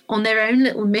off on their own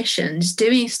little missions,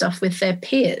 doing stuff with their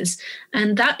peers,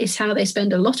 and that is how they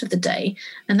spend a lot of the day,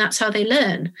 and that's how they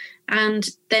learn. And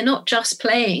they're not just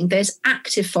playing, there's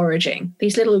active foraging.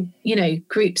 These little,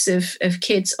 groups of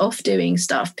kids off doing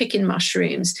stuff, picking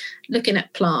mushrooms, looking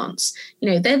at plants.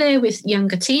 They're there with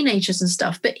younger teenagers and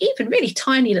stuff, but even really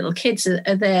tiny little kids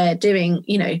are there doing,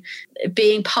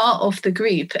 being part of the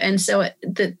group. And so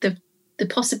the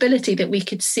possibility that we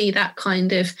could see that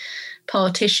kind of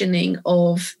partitioning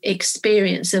of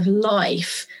experience of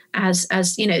life as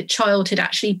childhood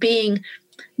actually being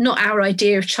not our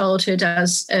idea of childhood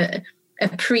as a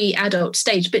pre-adult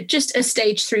stage, but just a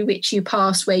stage through which you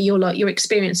pass where your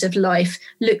experience of life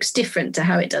looks different to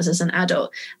how it does as an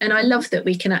adult. And I love that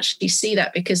we can actually see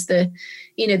that, because the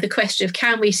question of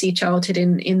can we see childhood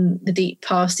in the deep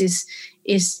past is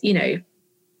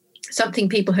something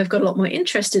people have got a lot more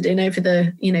interested in over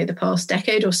the past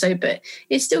decade or so, but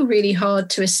it's still really hard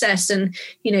to assess. And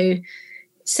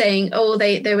saying, oh,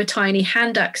 they were tiny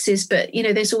hand axes, but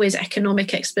there's always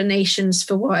economic explanations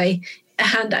for why a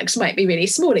hand axe might be really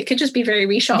small. It could just be very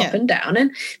resharpened down,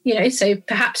 and so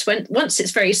perhaps once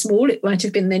it's very small, it might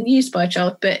have been then used by a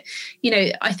child. But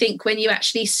I think when you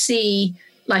actually see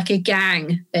like a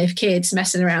gang of kids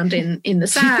messing around in the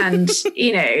sand,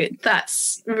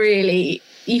 that's really,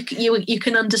 you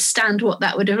can understand what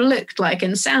that would have looked like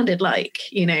and sounded like,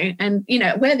 and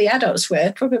where the adults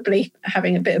were probably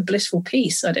having a bit of blissful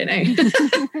peace. I don't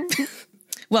know.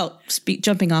 Well,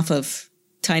 jumping off of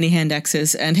tiny hand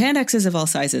axes and hand axes of all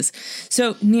sizes.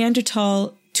 So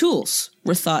Neanderthal Tools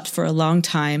were thought for a long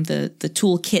time. The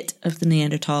tool kit of the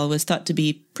Neanderthal was thought to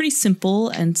be pretty simple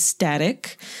and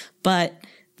static, but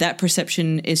that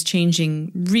perception is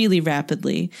changing really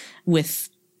rapidly with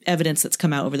evidence that's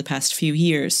come out over the past few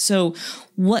years. So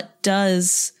what's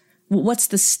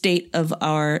the state of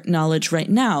our knowledge right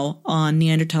now on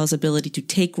Neanderthals' ability to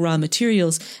take raw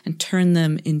materials and turn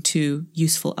them into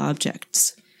useful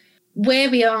objects? Where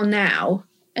we are now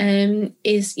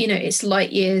is, it's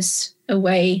light years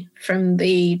away from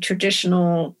the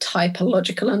traditional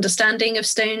typological understanding of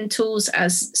stone tools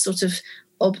as sort of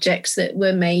objects that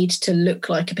were made to look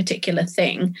like a particular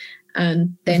thing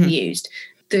and then used.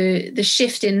 The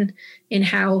shift in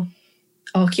how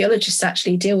archaeologists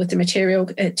actually deal with the material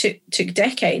took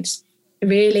decades,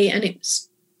 really, and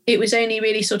it was only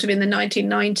really sort of in the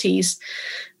 1990s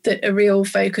that a real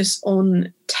focus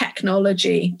on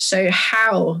technology, so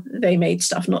how they made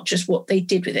stuff, not just what they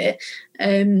did with it,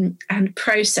 and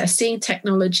processing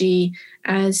technology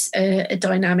as a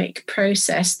dynamic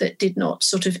process that did not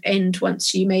sort of end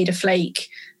once you made a flake.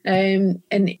 And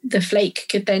the flake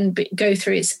could then go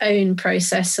through its own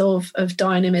process of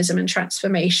dynamism and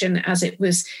transformation as it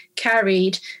was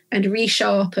carried and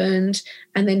resharpened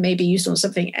and then maybe used on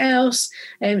something else.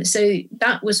 So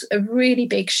that was a really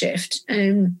big shift.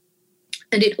 And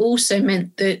it also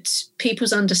meant that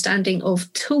people's understanding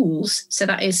of tools, so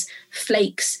that is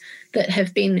flakes that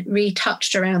have been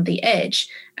retouched around the edge,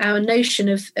 our notion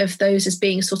of those as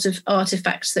being sort of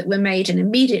artifacts that were made and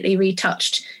immediately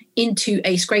retouched into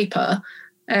a scraper,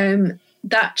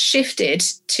 that shifted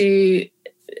to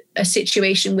a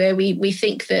situation where we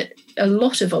think that a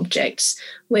lot of objects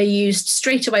were used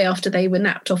straight away after they were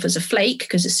napped off as a flake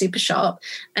because it's super sharp,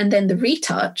 and then the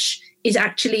retouch is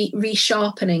actually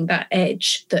resharpening that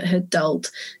edge that had dulled.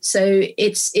 So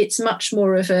it's much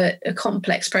more of a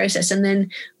complex process. And then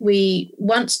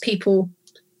once people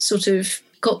sort of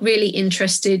got really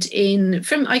interested in,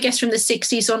 from the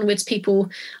 60s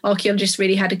onwards, archaeologists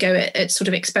really had to go at sort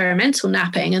of experimental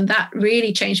napping, and that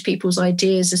really changed people's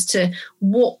ideas as to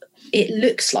what it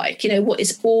looks like, what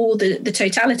is all the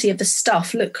totality of the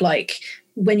stuff look like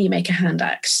when you make a hand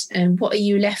axe, and what are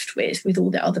you left with all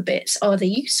the other bits? Are they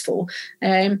useful?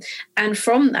 And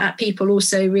from that, people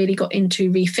also really got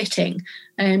into refitting,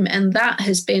 and that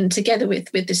has been, together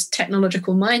with this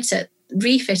technological mindset,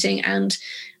 refitting and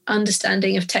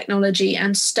understanding of technology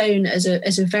and stone as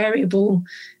a variable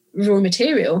raw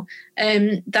material,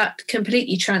 that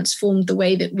completely transformed the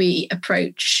way that we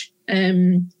approach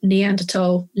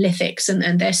Neanderthal lithics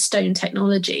and their stone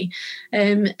technology.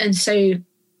 And so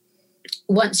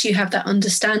once you have that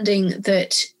understanding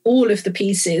that all of the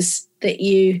pieces that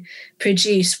you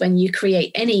produce when you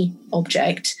create any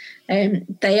object,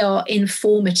 they are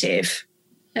informative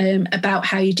about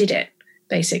how you did it,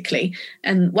 basically.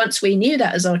 And once we knew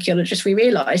that as archaeologists, we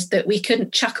realised that we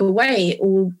couldn't chuck away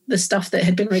all the stuff that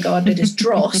had been regarded as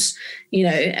dross,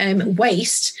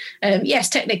 waste. Yes,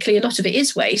 technically a lot of it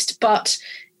is waste, but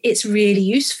it's really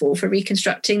useful for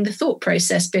reconstructing the thought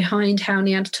process behind how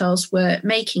Neanderthals were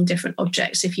making different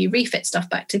objects. If you refit stuff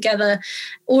back together,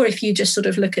 or if you just sort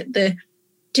of look at the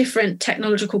different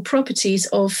technological properties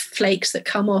of flakes that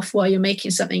come off while you're making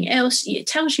something else, it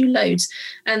tells you loads.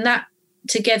 And that,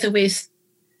 together with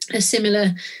a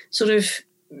similar sort of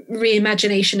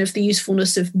reimagination of the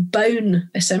usefulness of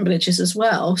bone assemblages as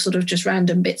well, sort of just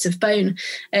random bits of bone,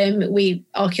 we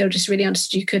archaeologists really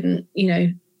understood you couldn't,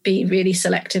 be really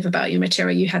selective about your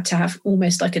material. You had to have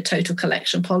almost like a total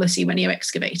collection policy when you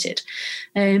excavated.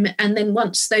 And then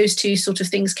once those two sort of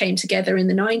things came together in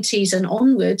the 90s and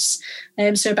onwards,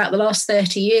 so about the last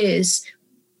 30 years,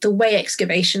 the way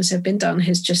excavations have been done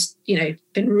has just,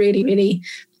 been really, really,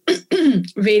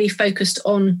 really focused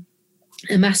on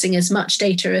amassing as much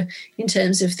data in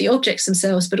terms of the objects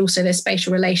themselves, but also their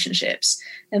spatial relationships.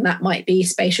 And that might be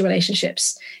spatial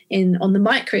relationships on the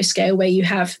micro scale, where you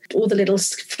have all the little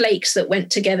flakes that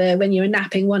went together when you were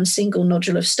napping one single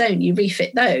nodule of stone. You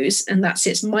refit those, and that's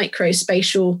its micro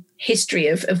spatial history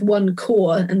of one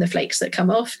core and the flakes that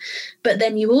come off. But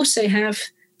then you also have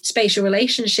spatial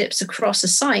relationships across a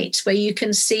site where you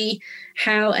can see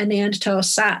how a Neanderthal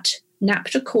sat,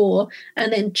 napped a core,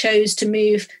 and then chose to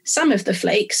move some of the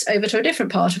flakes over to a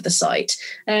different part of the site,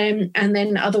 and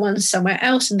then other ones somewhere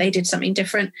else, and they did something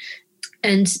different.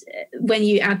 And when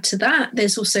you add to that,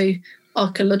 there's also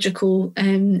archaeological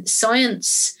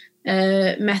science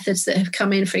methods that have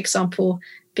come in, for example,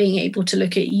 being able to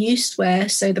look at used wear,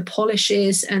 so the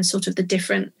polishes and sort of the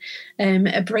different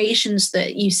abrasions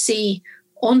that you see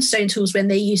on stone tools when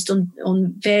they're used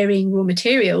on varying raw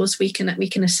materials, we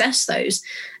can assess those.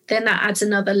 Then that adds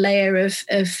another layer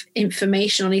of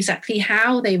information on exactly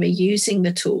how they were using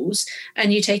the tools.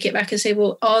 And you take it back and say,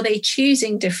 well, are they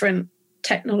choosing different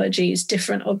technologies,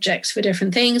 different objects for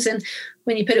different things? And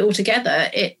when you put it all together,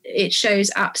 it shows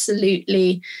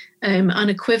absolutely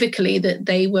unequivocally that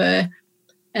they were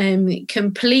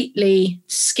completely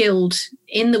skilled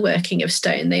in the working of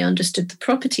stone. They understood the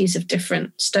properties of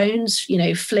different stones. You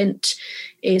know, flint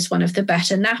is one of the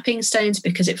better knapping stones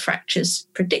because it fractures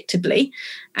predictably.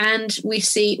 And we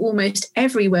see almost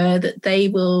everywhere that they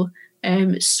will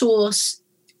source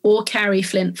or carry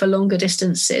flint for longer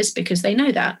distances because they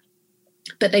know that.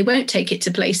 But they won't take it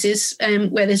to places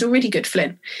where there's already good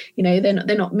flint. You know,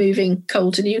 they're not moving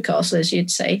coal to Newcastle, as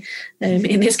you'd say,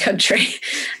 in this country.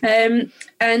 And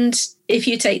if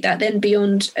you take that then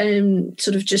beyond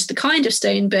sort of just the kind of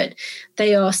stone, but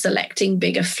they are selecting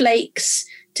bigger flakes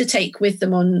to take with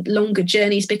them on longer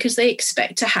journeys because they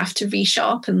expect to have to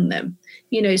resharpen them.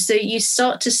 You know, so you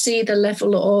start to see the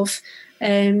level of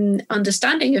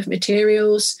understanding of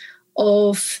materials,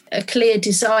 of a clear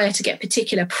desire to get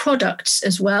particular products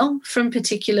as well from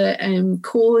particular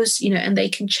cores, you know, and they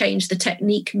can change the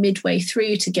technique midway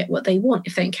through to get what they want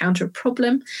if they encounter a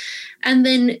problem. And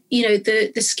then, you know,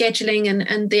 the scheduling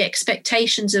and the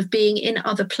expectations of being in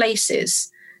other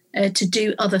places to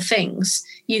do other things.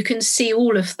 You can see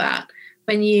all of that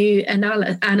when you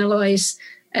analyze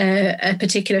a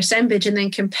particular assemblage and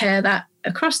then compare that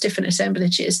across different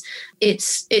assemblages.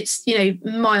 It's you know,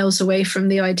 miles away from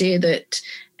the idea that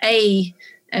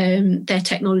their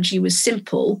technology was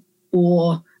simple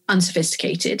or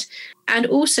unsophisticated. And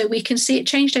also we can see it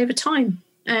changed over time.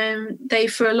 They,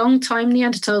 for a long time,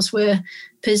 Neanderthals were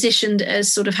positioned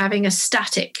as sort of having a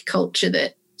static culture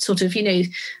that sort of, you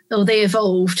know, they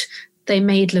evolved, they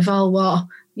made Le Valois,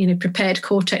 you know, prepared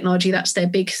core technology. That's their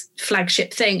big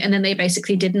flagship thing. And then they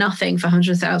basically did nothing for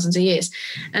hundreds of thousands of years.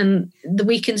 And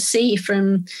we can see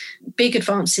from big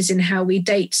advances in how we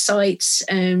date sites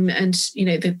and, you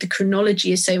know, the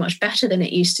chronology is so much better than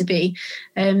it used to be.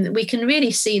 We can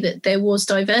really see that there was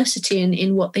diversity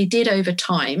in what they did over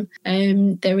time.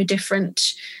 There were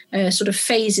different sort of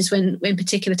phases when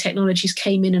particular technologies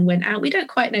came in and went out. We don't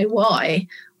quite know why,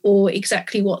 or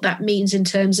exactly what that means in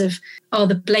terms of, are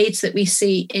the blades that we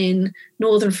see in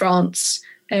northern France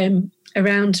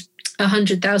around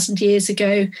 100,000 years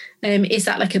ago, is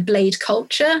that like a blade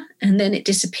culture and then it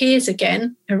disappears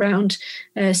again around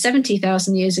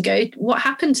 70,000 years ago? What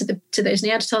happened to those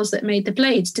Neanderthals that made the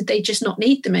blades? Did they just not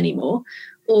need them anymore?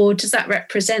 Or does that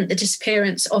represent the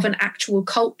disappearance of an actual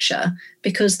culture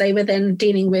because they were then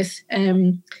dealing with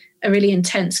a really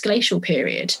intense glacial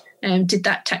period? Did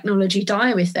that technology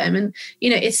die with them? And, you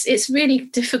know, it's really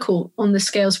difficult on the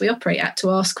scales we operate at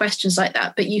to ask questions like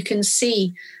that. But you can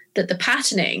see that the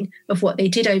patterning of what they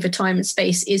did over time and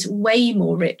space is way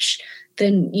more rich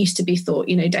than used to be thought,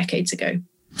 you know, decades ago.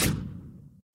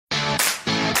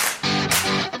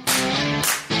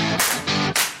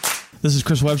 This is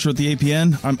Chris Webster at the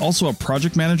APN. I'm also a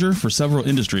project manager for several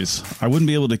industries. I wouldn't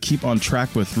be able to keep on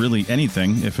track with really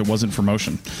anything if it wasn't for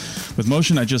Motion. With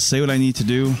Motion, I just say what I need to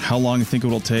do, how long I think it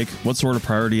will take, what sort of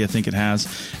priority I think it has,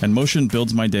 and Motion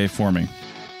builds my day for me.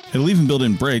 It'll even build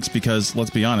in breaks because,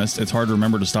 let's be honest, it's hard to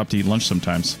remember to stop to eat lunch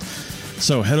sometimes.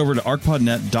 So head over to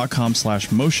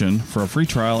arcpodnet.com/motion for a free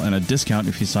trial and a discount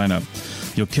if you sign up.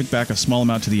 You'll kick back a small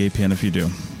amount to the APN if you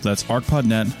do. That's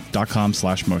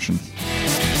arcpodnet.com/motion.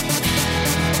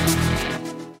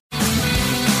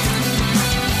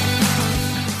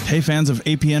 Hey fans of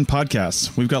APN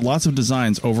podcasts, we've got lots of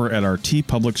designs over at our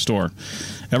TeePublic store.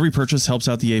 Every purchase helps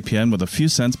out the APN with a few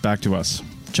cents back to us.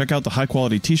 Check out the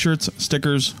high-quality t-shirts,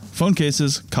 stickers, phone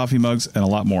cases, coffee mugs, and a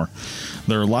lot more.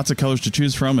 There are lots of colors to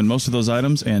choose from in most of those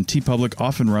items, and TeePublic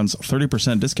often runs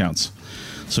 30% discounts.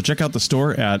 So check out the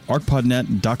store at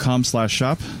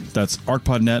arcpodnet.com/shop. That's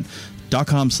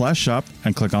arcpodnet.com/shop,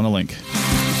 and click on the link.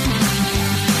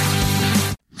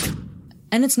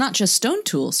 And it's not just stone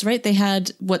tools, right? They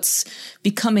had, what's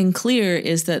becoming clear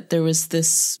is that there was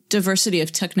this diversity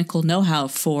of technical know-how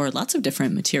for lots of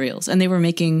different materials. And they were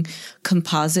making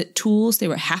composite tools. They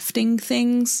were hafting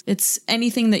things. It's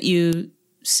anything that you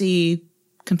see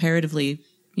comparatively,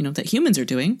 you know, that humans are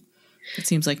doing. It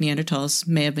seems like Neanderthals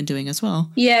may have been doing as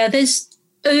well. Yeah, there's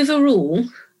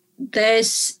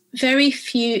very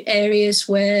few areas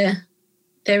where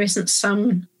there isn't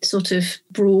some sort of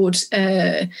broad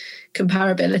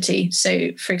comparability.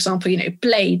 So, for example, you know,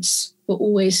 blades were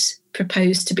always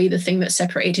proposed to be the thing that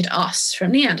separated us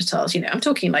from Neanderthals. You know, I'm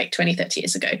talking like 20, 30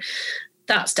 years ago.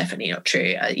 that's definitely not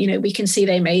true. We can see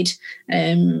they made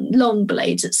long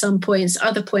blades at some points.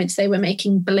 Other points they were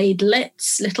making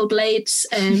bladelets, little blades,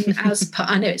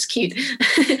 I know it's cute,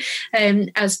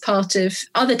 as part of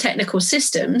other technical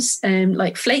systems,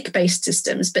 like flake-based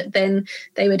systems. But then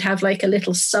they would have like a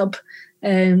little sub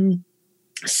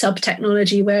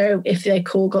technology where if their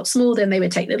core got small, then they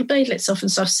would take little bladelets off and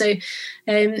stuff. So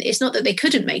it's not that they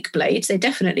couldn't make blades; they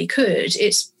definitely could.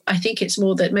 I think it's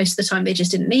more that most of the time they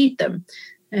just didn't need them.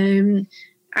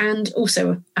 And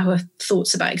also our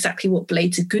thoughts about exactly what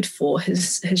blades are good for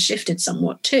has shifted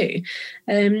somewhat too.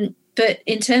 But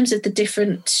in terms of the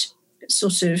different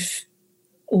sort of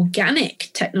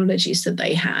organic technologies that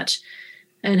they had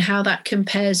and how that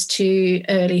compares to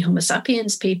early Homo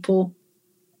sapiens people,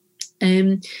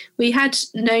 we had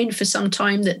known for some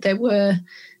time that there were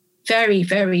very,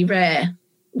 very rare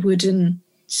wooden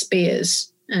spears.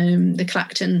 The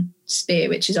Clacton spear,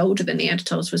 which is older than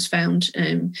Neanderthals, was found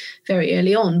very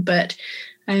early on. But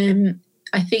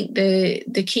I think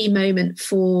the key moment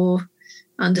for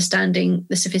understanding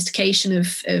the sophistication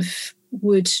of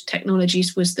wood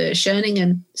technologies was the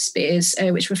Schöningen spears,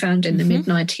 which were found in the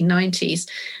mid-1990s.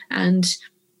 And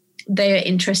they are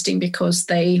interesting because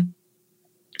they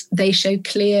show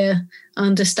clear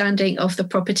understanding of the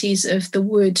properties of the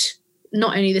wood,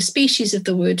 not only the species of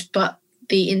the wood, but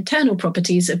the internal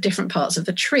properties of different parts of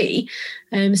the tree.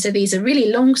 So these are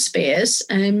really long spears.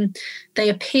 They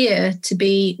appear to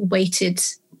be weighted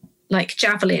like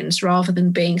javelins rather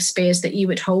than being spears that you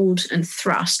would hold and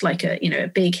thrust like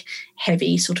a big,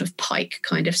 heavy sort of pike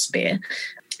kind of spear.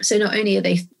 So not only are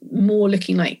they more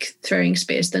looking like throwing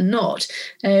spears than not,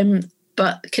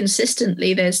 but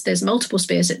consistently, there's multiple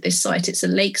spears at this site. It's a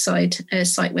lakeside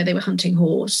site where they were hunting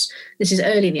horse. This is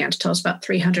early Neanderthals, about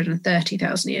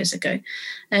 330,000 years ago.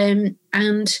 And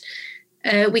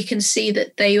we can see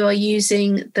that they are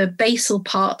using the basal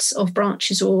parts of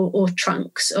branches or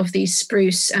trunks of these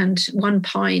spruce and one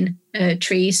pine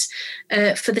trees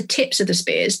for the tips of the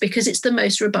spears, because it's the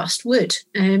most robust wood.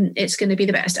 It's going to be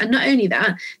the best. And not only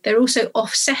that, they're also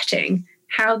offsetting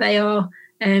how they are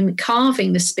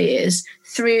carving the spears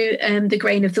through the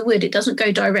grain of the wood. It doesn't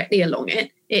go directly along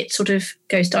it. It sort of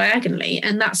goes diagonally.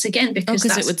 And that's again because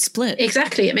it would split.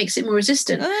 Exactly. It makes it more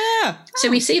resistant. So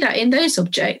we see that in those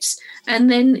objects. And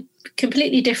then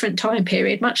completely different time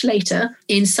period, much later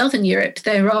in Southern Europe,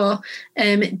 there are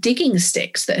digging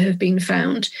sticks that have been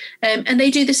found. And they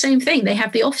do the same thing. They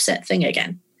have the offset thing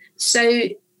again. So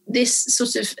this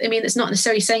sort of, it's not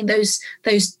necessarily saying those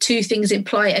two things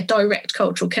imply a direct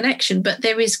cultural connection, but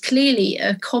there is clearly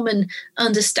a common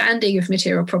understanding of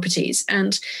material properties.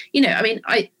 And,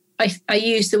 I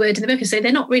use the word in the book and say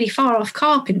they're not really far off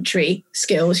carpentry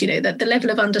skills, that the level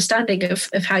of understanding of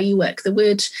how you work the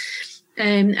wood.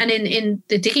 And in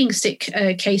the digging stick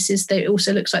cases, it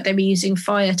also looks like they were using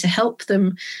fire to help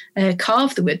them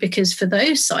carve the wood, because for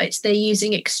those sites, they're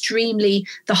using the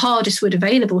hardest wood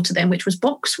available to them, which was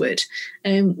boxwood,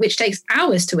 which takes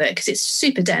hours to work because it's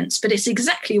super dense, but it's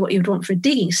exactly what you'd want for a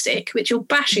digging stick, which you're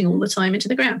bashing all the time into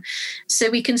the ground. So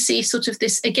we can see sort of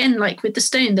this, again, like with the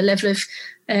stone, the level of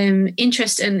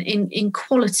interest and in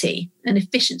quality and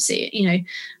efficiency,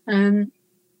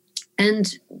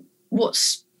 and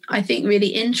what's I think really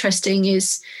interesting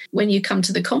is when you come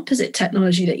to the composite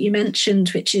technology that you mentioned,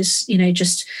 which is,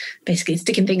 just basically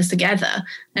sticking things together,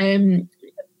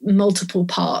 multiple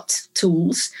part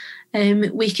tools.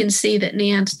 We can see that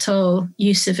Neanderthal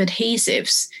use of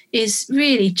adhesives is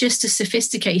really just as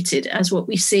sophisticated as what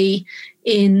we see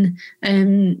in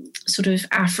sort of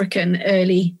African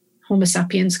early Homo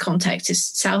sapiens context, is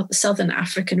Southern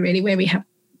African, really, where we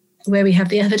have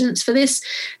the evidence for this.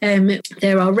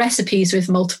 There are recipes with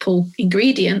multiple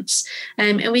ingredients,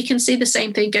 and we can see the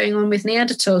same thing going on with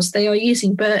Neanderthals. They are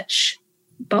using birch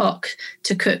bark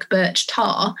to cook birch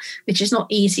tar, which is not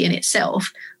easy in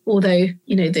itself, although,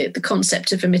 the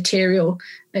concept of a material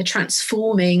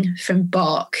transforming from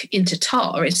bark into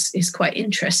tar is quite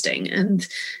interesting and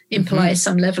implies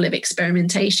some level of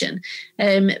experimentation.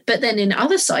 But then in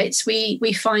other sites,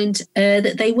 we find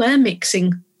that they were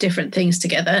mixing different things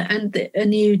together, and a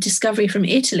new discovery from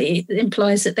Italy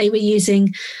implies that they were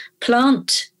using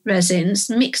plant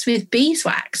resins mixed with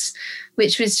beeswax,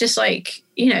 which was just like,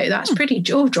 that's pretty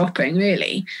jaw-dropping,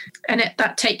 really. And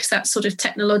that takes that sort of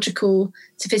technological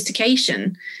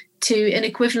sophistication to an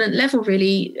equivalent level,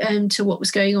 really, to what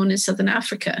was going on in Southern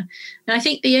Africa. And I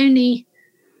think the only,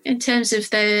 in terms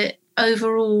of their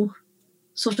overall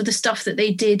sort of the stuff that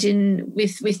they did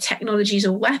with technologies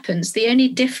or weapons, the only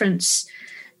difference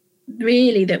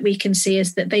really that we can see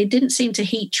is that they didn't seem to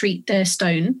heat treat their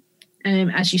stone,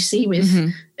 as you see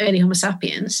with early Homo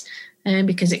sapiens.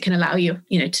 because it can allow you,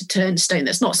 to turn stone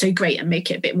that's not so great and make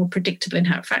it a bit more predictable in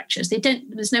how it fractures.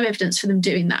 There's no evidence for them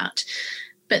doing that,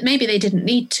 but maybe they didn't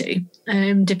need to,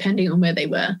 depending on where they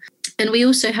were. And we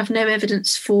also have no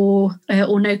evidence for,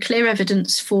 or no clear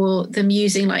evidence for them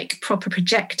using like proper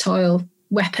projectile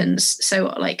weapons, so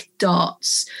like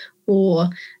darts or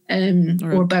bow and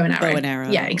arrow. Bow and arrow.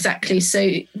 Yeah, exactly.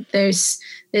 So there's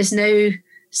no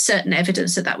certain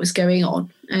evidence that was going on.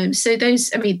 So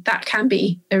that can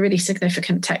be a really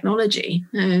significant technology,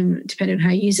 depending on how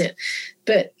you use it.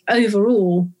 But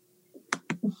overall,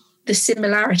 the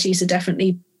similarities are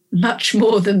definitely much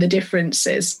more than the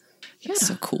differences. Yeah.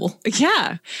 So cool.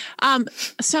 Yeah.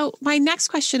 So my next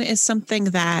question is something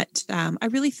that I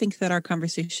really think that our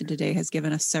conversation today has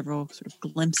given us several sort of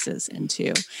glimpses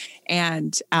into,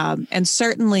 and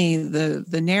certainly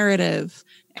the narrative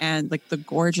and like the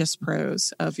gorgeous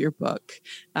prose of your book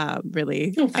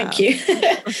really. Oh, thank you.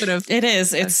 Sort of. It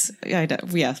is. It's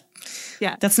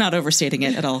yeah. That's not overstating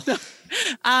it at all.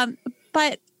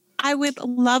 But I would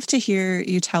love to hear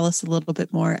you tell us a little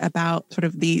bit more about sort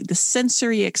of the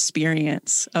sensory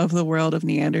experience of the world of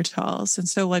Neanderthals. And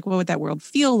so like, what would that world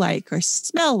feel like or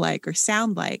smell like or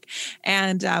sound like?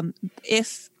 And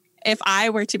if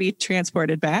I were to be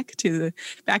transported back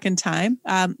in time,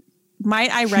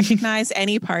 might I recognize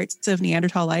any parts of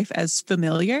Neanderthal life as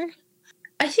familiar?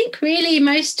 I think really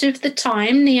most of the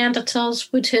time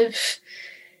Neanderthals would have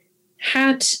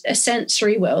had a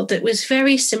sensory world that was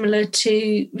very similar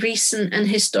to recent and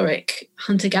historic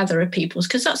hunter-gatherer peoples,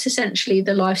 because that's essentially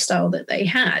the lifestyle that they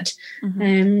had.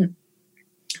 Mm-hmm.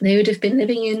 They would have been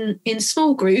living in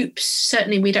small groups.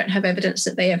 Certainly we don't have evidence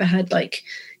that they ever had like,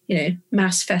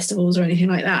 mass festivals or anything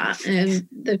like that.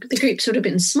 The groups would have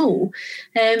been small,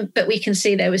 but we can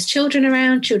see there was children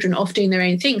around, children off doing their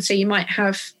own thing. So you might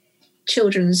have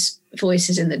children's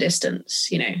voices in the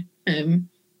distance,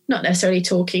 not necessarily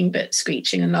talking, but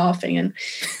screeching and laughing and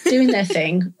doing their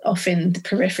thing off in the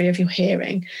periphery of your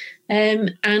hearing.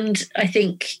 And I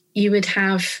think you would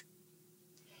have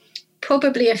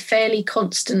probably a fairly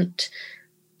constant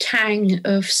tang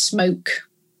of smoke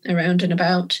around and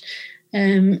about.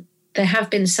 There have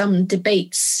been some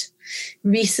debates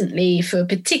recently for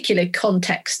particular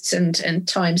contexts and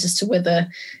times as to whether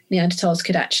Neanderthals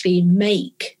could actually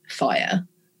make fire.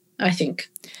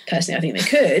 Personally, I think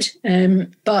they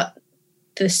could, but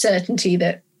the certainty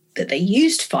that they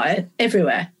used fire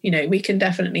everywhere, we can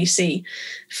definitely see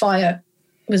fire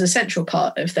was a central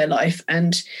part of their life.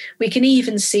 And we can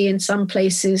even see in some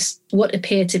places what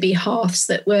appear to be hearths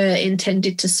that were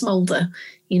intended to smoulder.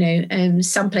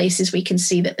 Some places we can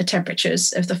see that the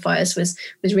temperatures of the fires was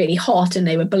really hot and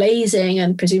they were blazing,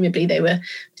 and presumably they were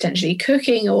potentially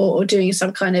cooking or doing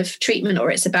some kind of treatment, or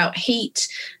it's about heat,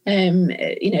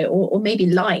 or maybe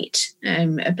light,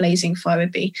 a blazing fire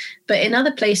would be. But in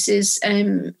other places,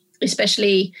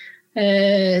 especially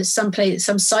some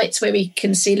sites where we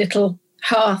can see little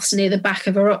hearths near the back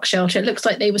of a rock shelter, it looks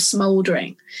like they were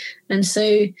smouldering. And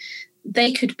so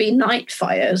they could be night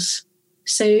fires.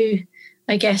 So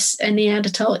I guess a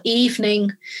Neanderthal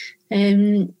evening,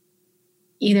 there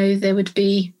would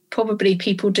be probably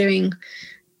people doing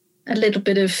a little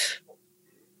bit of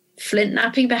flint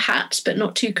knapping perhaps, but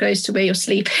not too close to where you're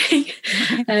sleeping.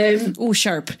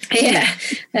 Sharp. Yeah.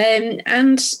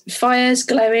 And fires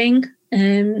glowing,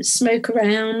 smoke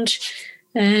around,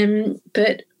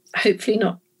 but hopefully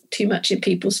not too much in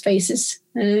people's faces.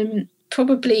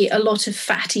 Probably a lot of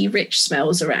fatty, rich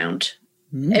smells around.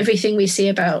 Everything we see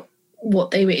about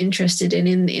what they were interested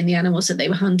in the animals that they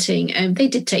were hunting. They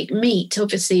did take meat,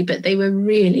 obviously, but they were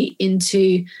really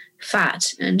into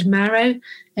fat and marrow.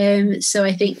 So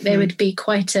I think there would be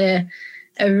quite a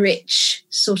rich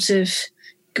sort of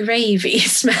gravy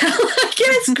smell. I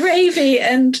guess gravy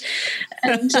and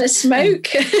smoke.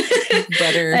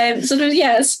 Butter.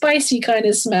 A spicy kind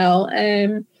of smell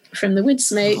from the wood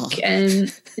smoke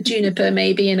and juniper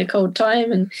maybe in a cold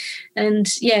time, and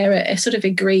a sort of a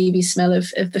gravy smell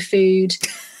of the food.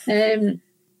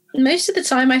 Most of the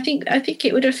time I think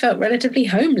it would have felt relatively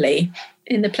homely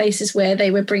in the places where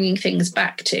they were bringing things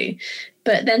back to.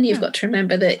 But then you've got to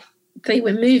remember that they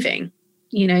were moving,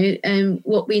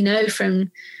 what we know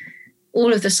from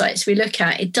all of the sites we look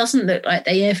at, it doesn't look like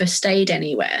they ever stayed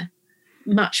anywhere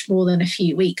much more than a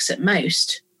few weeks at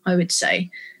most, I would say.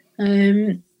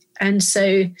 And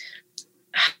so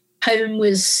home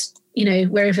was,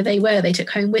 wherever they were, they took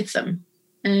home with them.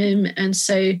 And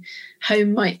so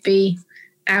home might be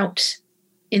out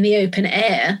in the open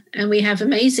air. And we have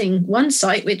one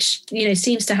site which,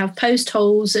 seems to have post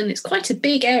holes, and it's quite a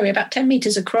big area, about 10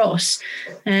 meters across.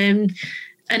 And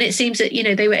And it seems that,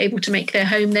 they were able to make their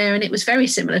home there. And it was very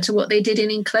similar to what they did in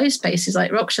enclosed spaces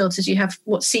like rock shelters. You have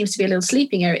what seems to be a little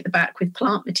sleeping area at the back with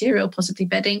plant material, possibly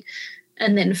bedding,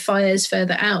 and then fires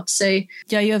further out. So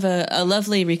yeah, you have a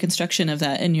lovely reconstruction of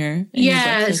that in your book,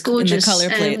 it's gorgeous. In the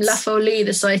color plates. La Folie,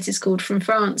 the site is called, from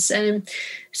France.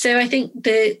 So I think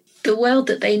the world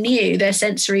that they knew, their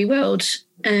sensory world,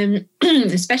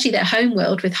 especially their home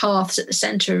world with hearths at the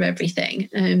centre of everything,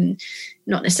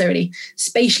 not necessarily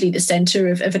spatially the centre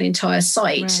of an entire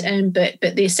site, right.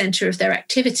 But the centre of their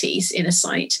activities in a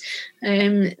site,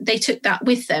 they took that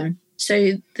with them.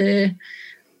 So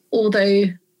although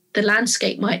the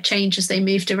landscape might change as they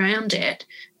moved around it,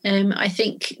 I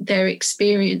think their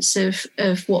experience of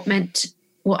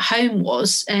what home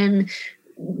was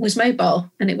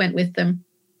mobile, and it went with them.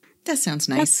 That sounds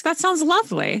nice. That sounds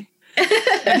lovely.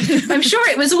 I'm sure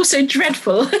it was also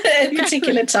dreadful at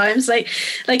particular times, like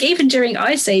even during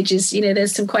ice ages.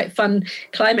 There's some quite fun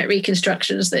climate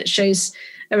reconstructions that shows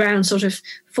around sort of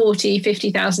 40,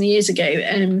 50,000 years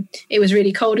ago. It was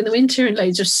really cold in the winter and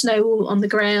loads of snow all on the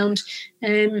ground.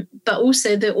 But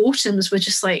also the autumns were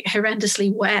just like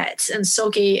horrendously wet and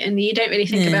soggy. And you don't really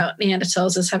think about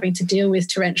Neanderthals as having to deal with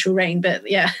torrential rain. But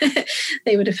yeah,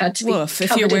 they would have had to be covered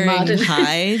if you're wearing in mud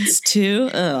hides too.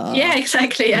 Yeah,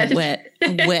 exactly. Yeah.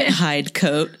 Wet hide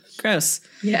coat. Gross.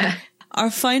 Yeah. Our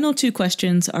final two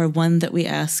questions are one that we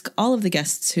ask all of the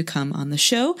guests who come on the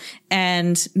show,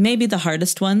 and maybe the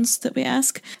hardest ones that we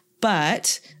ask.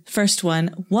 But first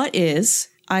one, what is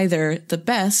either the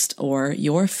best or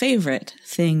your favorite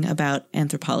thing about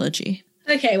anthropology?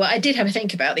 Okay, well, I did have a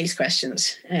think about these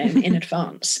questions in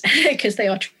advance because they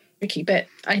are tricky. But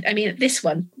I mean, this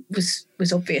one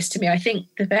was obvious to me. I think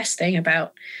the best thing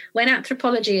about when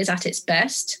anthropology is at its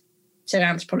best, so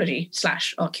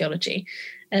anthropology/archaeology,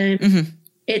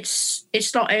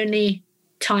 it's not only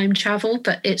time travel,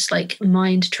 but it's like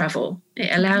mind travel. It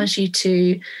allows you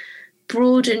to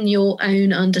broaden your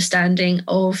own understanding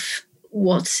of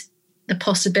what the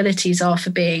possibilities are for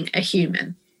being a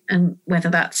human, and whether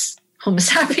that's Homo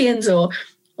sapiens or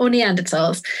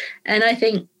Neanderthals. And I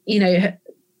think, a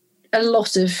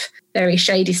lot of very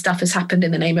shady stuff has happened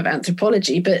in the name of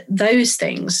anthropology, but those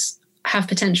things have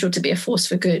potential to be a force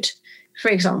for good. For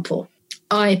example,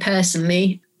 I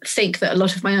personally think that a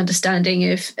lot of my understanding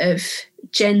of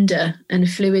gender and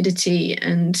fluidity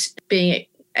and being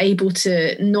able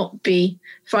to not be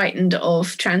frightened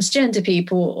of transgender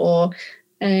people or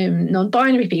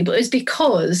non-binary people is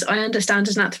because I understand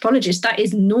as an anthropologist that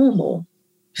is normal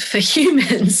for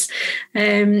humans.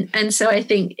 And so I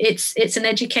think it's an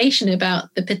education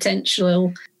about the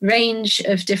potential range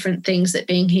of different things that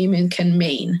being human can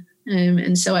mean.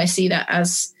 And so I see that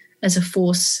as a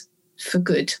force for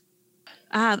good.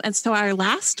 And so our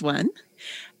last one,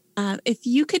 if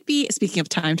you could be, speaking of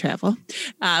time travel,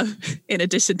 in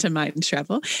addition to mind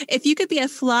travel, if you could be a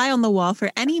fly on the wall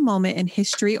for any moment in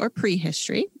history or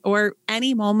prehistory, or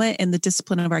any moment in the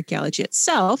discipline of archaeology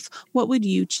itself, what would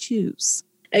you choose?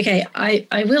 Okay,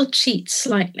 I will cheat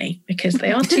slightly because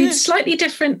they are two slightly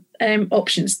different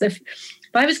options. If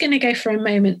I was going to go for a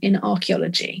moment in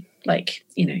archaeology, like,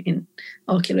 in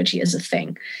archaeology as a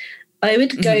thing, I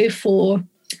would go for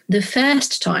the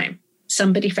first time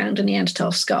somebody found a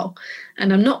Neanderthal skull.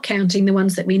 And I'm not counting the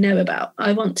ones that we know about.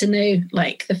 I want to know,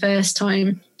 like, the first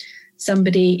time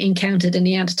somebody encountered a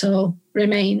Neanderthal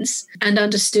remains and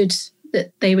understood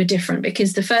that they were different,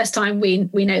 because the first time we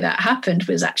know that happened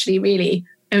was actually really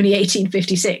only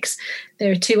 1856.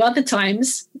 There are two other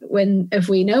times if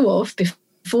we know of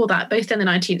before that, both in the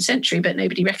 19th century, but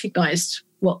nobody recognised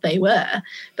what they were.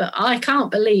 But I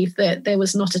can't believe that there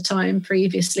was not a time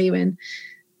previously when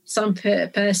some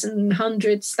person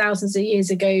hundreds, thousands of years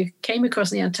ago came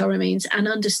across Neanderthal remains and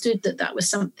understood that was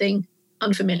something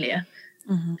unfamiliar,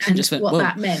 and just went, what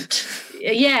that meant.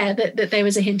 Yeah, that there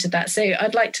was a hint of that. So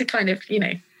I'd like to kind of,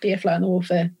 be a fly on the wall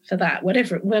for that,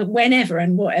 whenever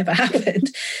and whatever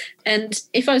happened. And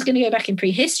if I was going to go back in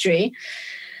prehistory,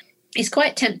 it's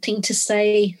quite tempting to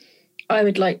say I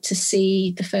would like to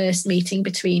see the first meeting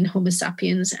between Homo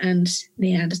sapiens and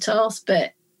Neanderthals,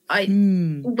 but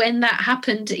when that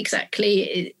happened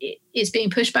exactly, it's being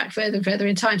pushed back further and further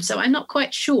in time. So I'm not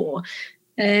quite sure.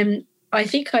 I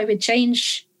think I would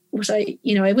change what I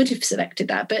would have selected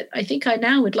that, but I think I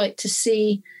now would like to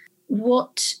see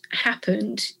what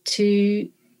happened to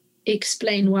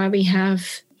explain why we have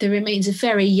the remains of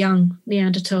very young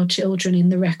Neanderthal children in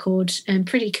the record and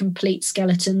pretty complete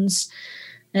skeletons.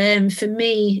 For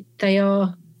me, they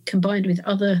are, combined with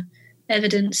other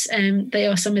evidence, they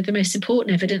are some of the most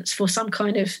important evidence for some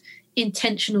kind of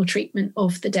intentional treatment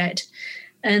of the dead.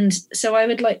 And so I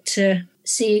would like to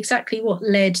see exactly what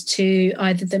led to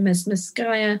either the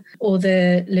Mesmeskaya or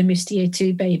the Le Moustier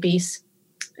 2 babies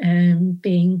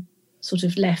being sort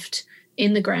of left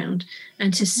in the ground,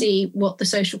 and to see what the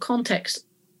social context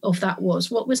of that was,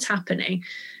 what was happening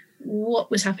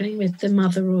with the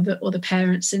mother or the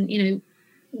parents, and, you know,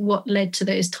 what led to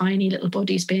those tiny little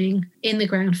bodies being in the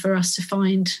ground for us to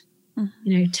find,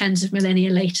 you know, tens of millennia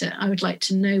later. I would like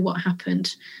to know what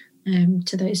happened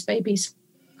to those babies.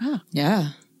 Oh. Yeah.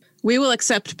 We will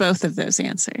accept both of those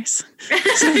answers.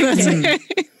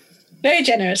 Very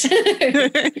generous.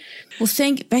 Well,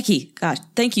 Becky,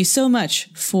 thank you so much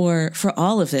for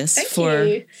all of this, Thank for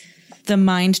you. the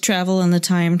mind travel and the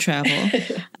time travel.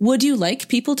 Would you like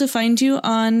people to find you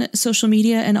on social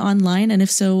media and online? And if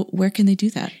so, where can they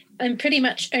do that? I'm pretty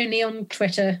much only on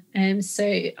Twitter. So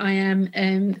I am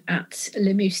at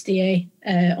Le Moustier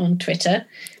on Twitter.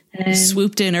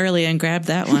 Swooped in early and grabbed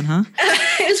that one, huh?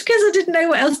 It was because I didn't know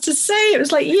what else to say. It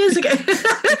was like years ago.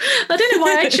 I don't know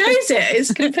why I chose it.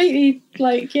 It's completely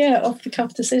off the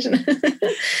cuff decision.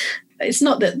 It's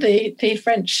not that the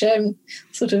French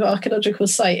sort of archaeological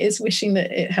site is wishing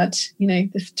that it had, you know,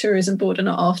 the tourism board are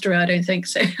not after it. I don't think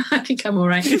so. I think I'm all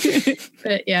right.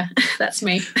 But yeah, that's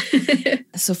me.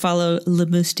 So follow Le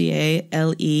Moustier,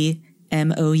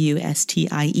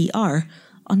 LEMOUSTIER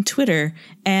on Twitter.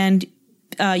 And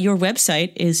your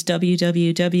website is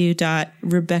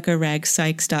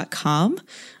www.rebeccaraggsykes.com,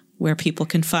 where people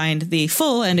can find the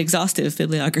full and exhaustive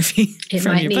bibliography. It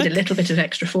from might your need book. a little bit of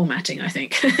extra formatting, I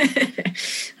think. I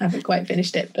haven't quite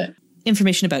finished it, but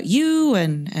Information about you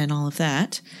and all of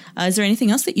that. Is there anything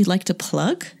else that you'd like to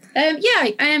plug?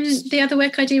 The other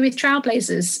work I do with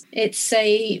Trailblazers. It's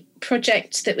a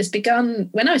project that was begun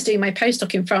when I was doing my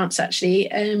postdoc in France, actually,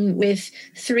 with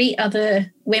 3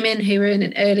 other women who were in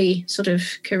an early sort of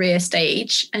career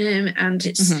stage. And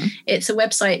it's a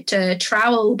website,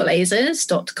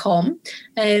 trailblazers.com,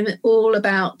 all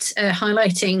about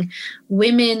highlighting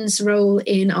women's role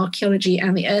in archaeology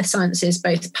and the earth sciences,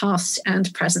 both past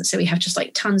and present. So we have just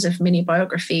like tons of mini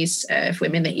biographies of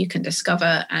women that you can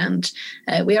discover. And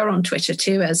we are on Twitter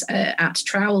too as at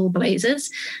Trailblazers.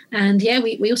 And yeah,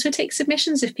 we also take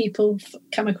submissions if people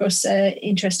come across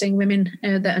interesting women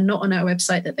that are not on our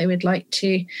website that they would like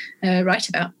to write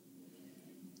about.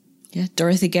 Yeah,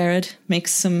 Dorothy Garrett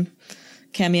makes some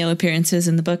cameo appearances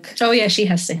in the book. Oh yeah, she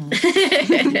has to.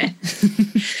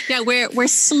 Yeah, we're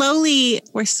slowly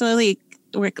it's like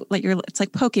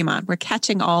Pokemon. We're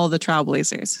catching all the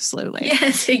Trailblazers slowly.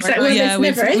 Yes, exactly. Yeah, it's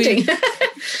never ending.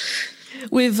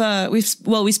 We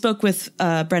spoke with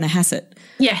Brenna Hassett.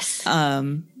 Yes.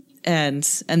 And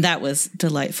that was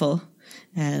delightful.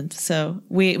 And so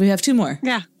we have 2 more.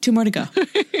 Yeah. 2 more to go.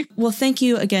 Well, thank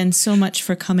you again so much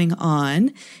for coming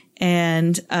on.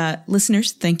 And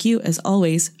listeners, thank you as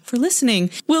always for listening.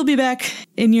 We'll be back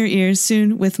in your ears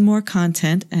soon with more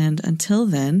content. And until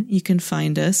then, you can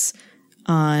find us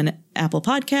on Apple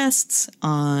Podcasts,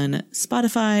 on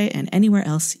Spotify, and anywhere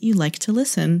else you like to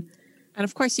listen. And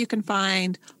of course, you can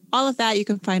find all of that. You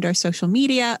can find our social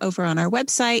media over on our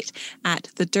website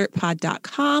at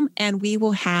thedirtpod.com. And we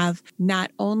will have not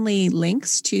only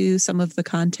links to some of the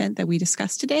content that we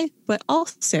discussed today, but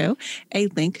also a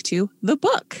link to the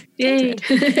book. Yay.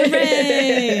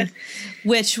 Hooray!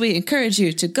 Which we encourage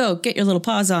you to go get your little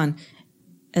paws on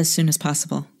as soon as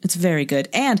possible. It's very good.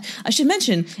 And I should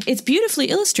mention, it's beautifully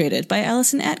illustrated by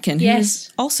Alison Atkin, who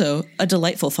is also a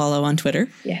delightful follow on Twitter.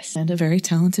 Yes. And a very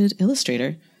talented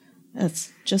illustrator.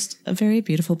 That's just a very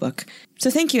beautiful book.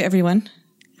 So thank you, everyone.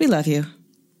 We love you.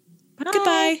 Bye.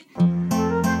 Goodbye.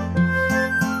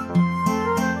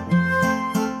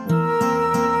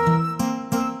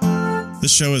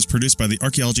 This show is produced by the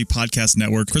Archaeology Podcast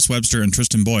Network, Chris Webster and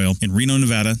Tristan Boyle in Reno,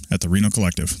 Nevada at the Reno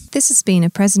Collective. This has been a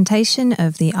presentation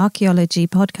of the Archaeology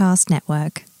Podcast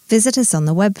Network. Visit us on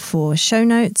the web for show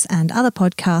notes and other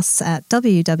podcasts at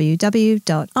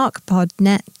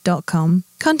www.archpodnet.com.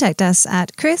 Contact us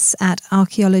at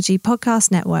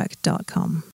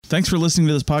chris@archaeologypodcastnetwork.com. Thanks for listening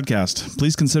to this podcast.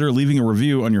 Please consider leaving a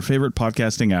review on your favorite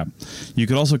podcasting app. You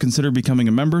could also consider becoming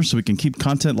a member so we can keep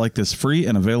content like this free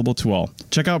and available to all.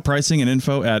 Check out pricing and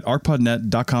info at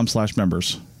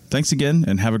archpodnet.com/members. Thanks again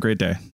and have a great day.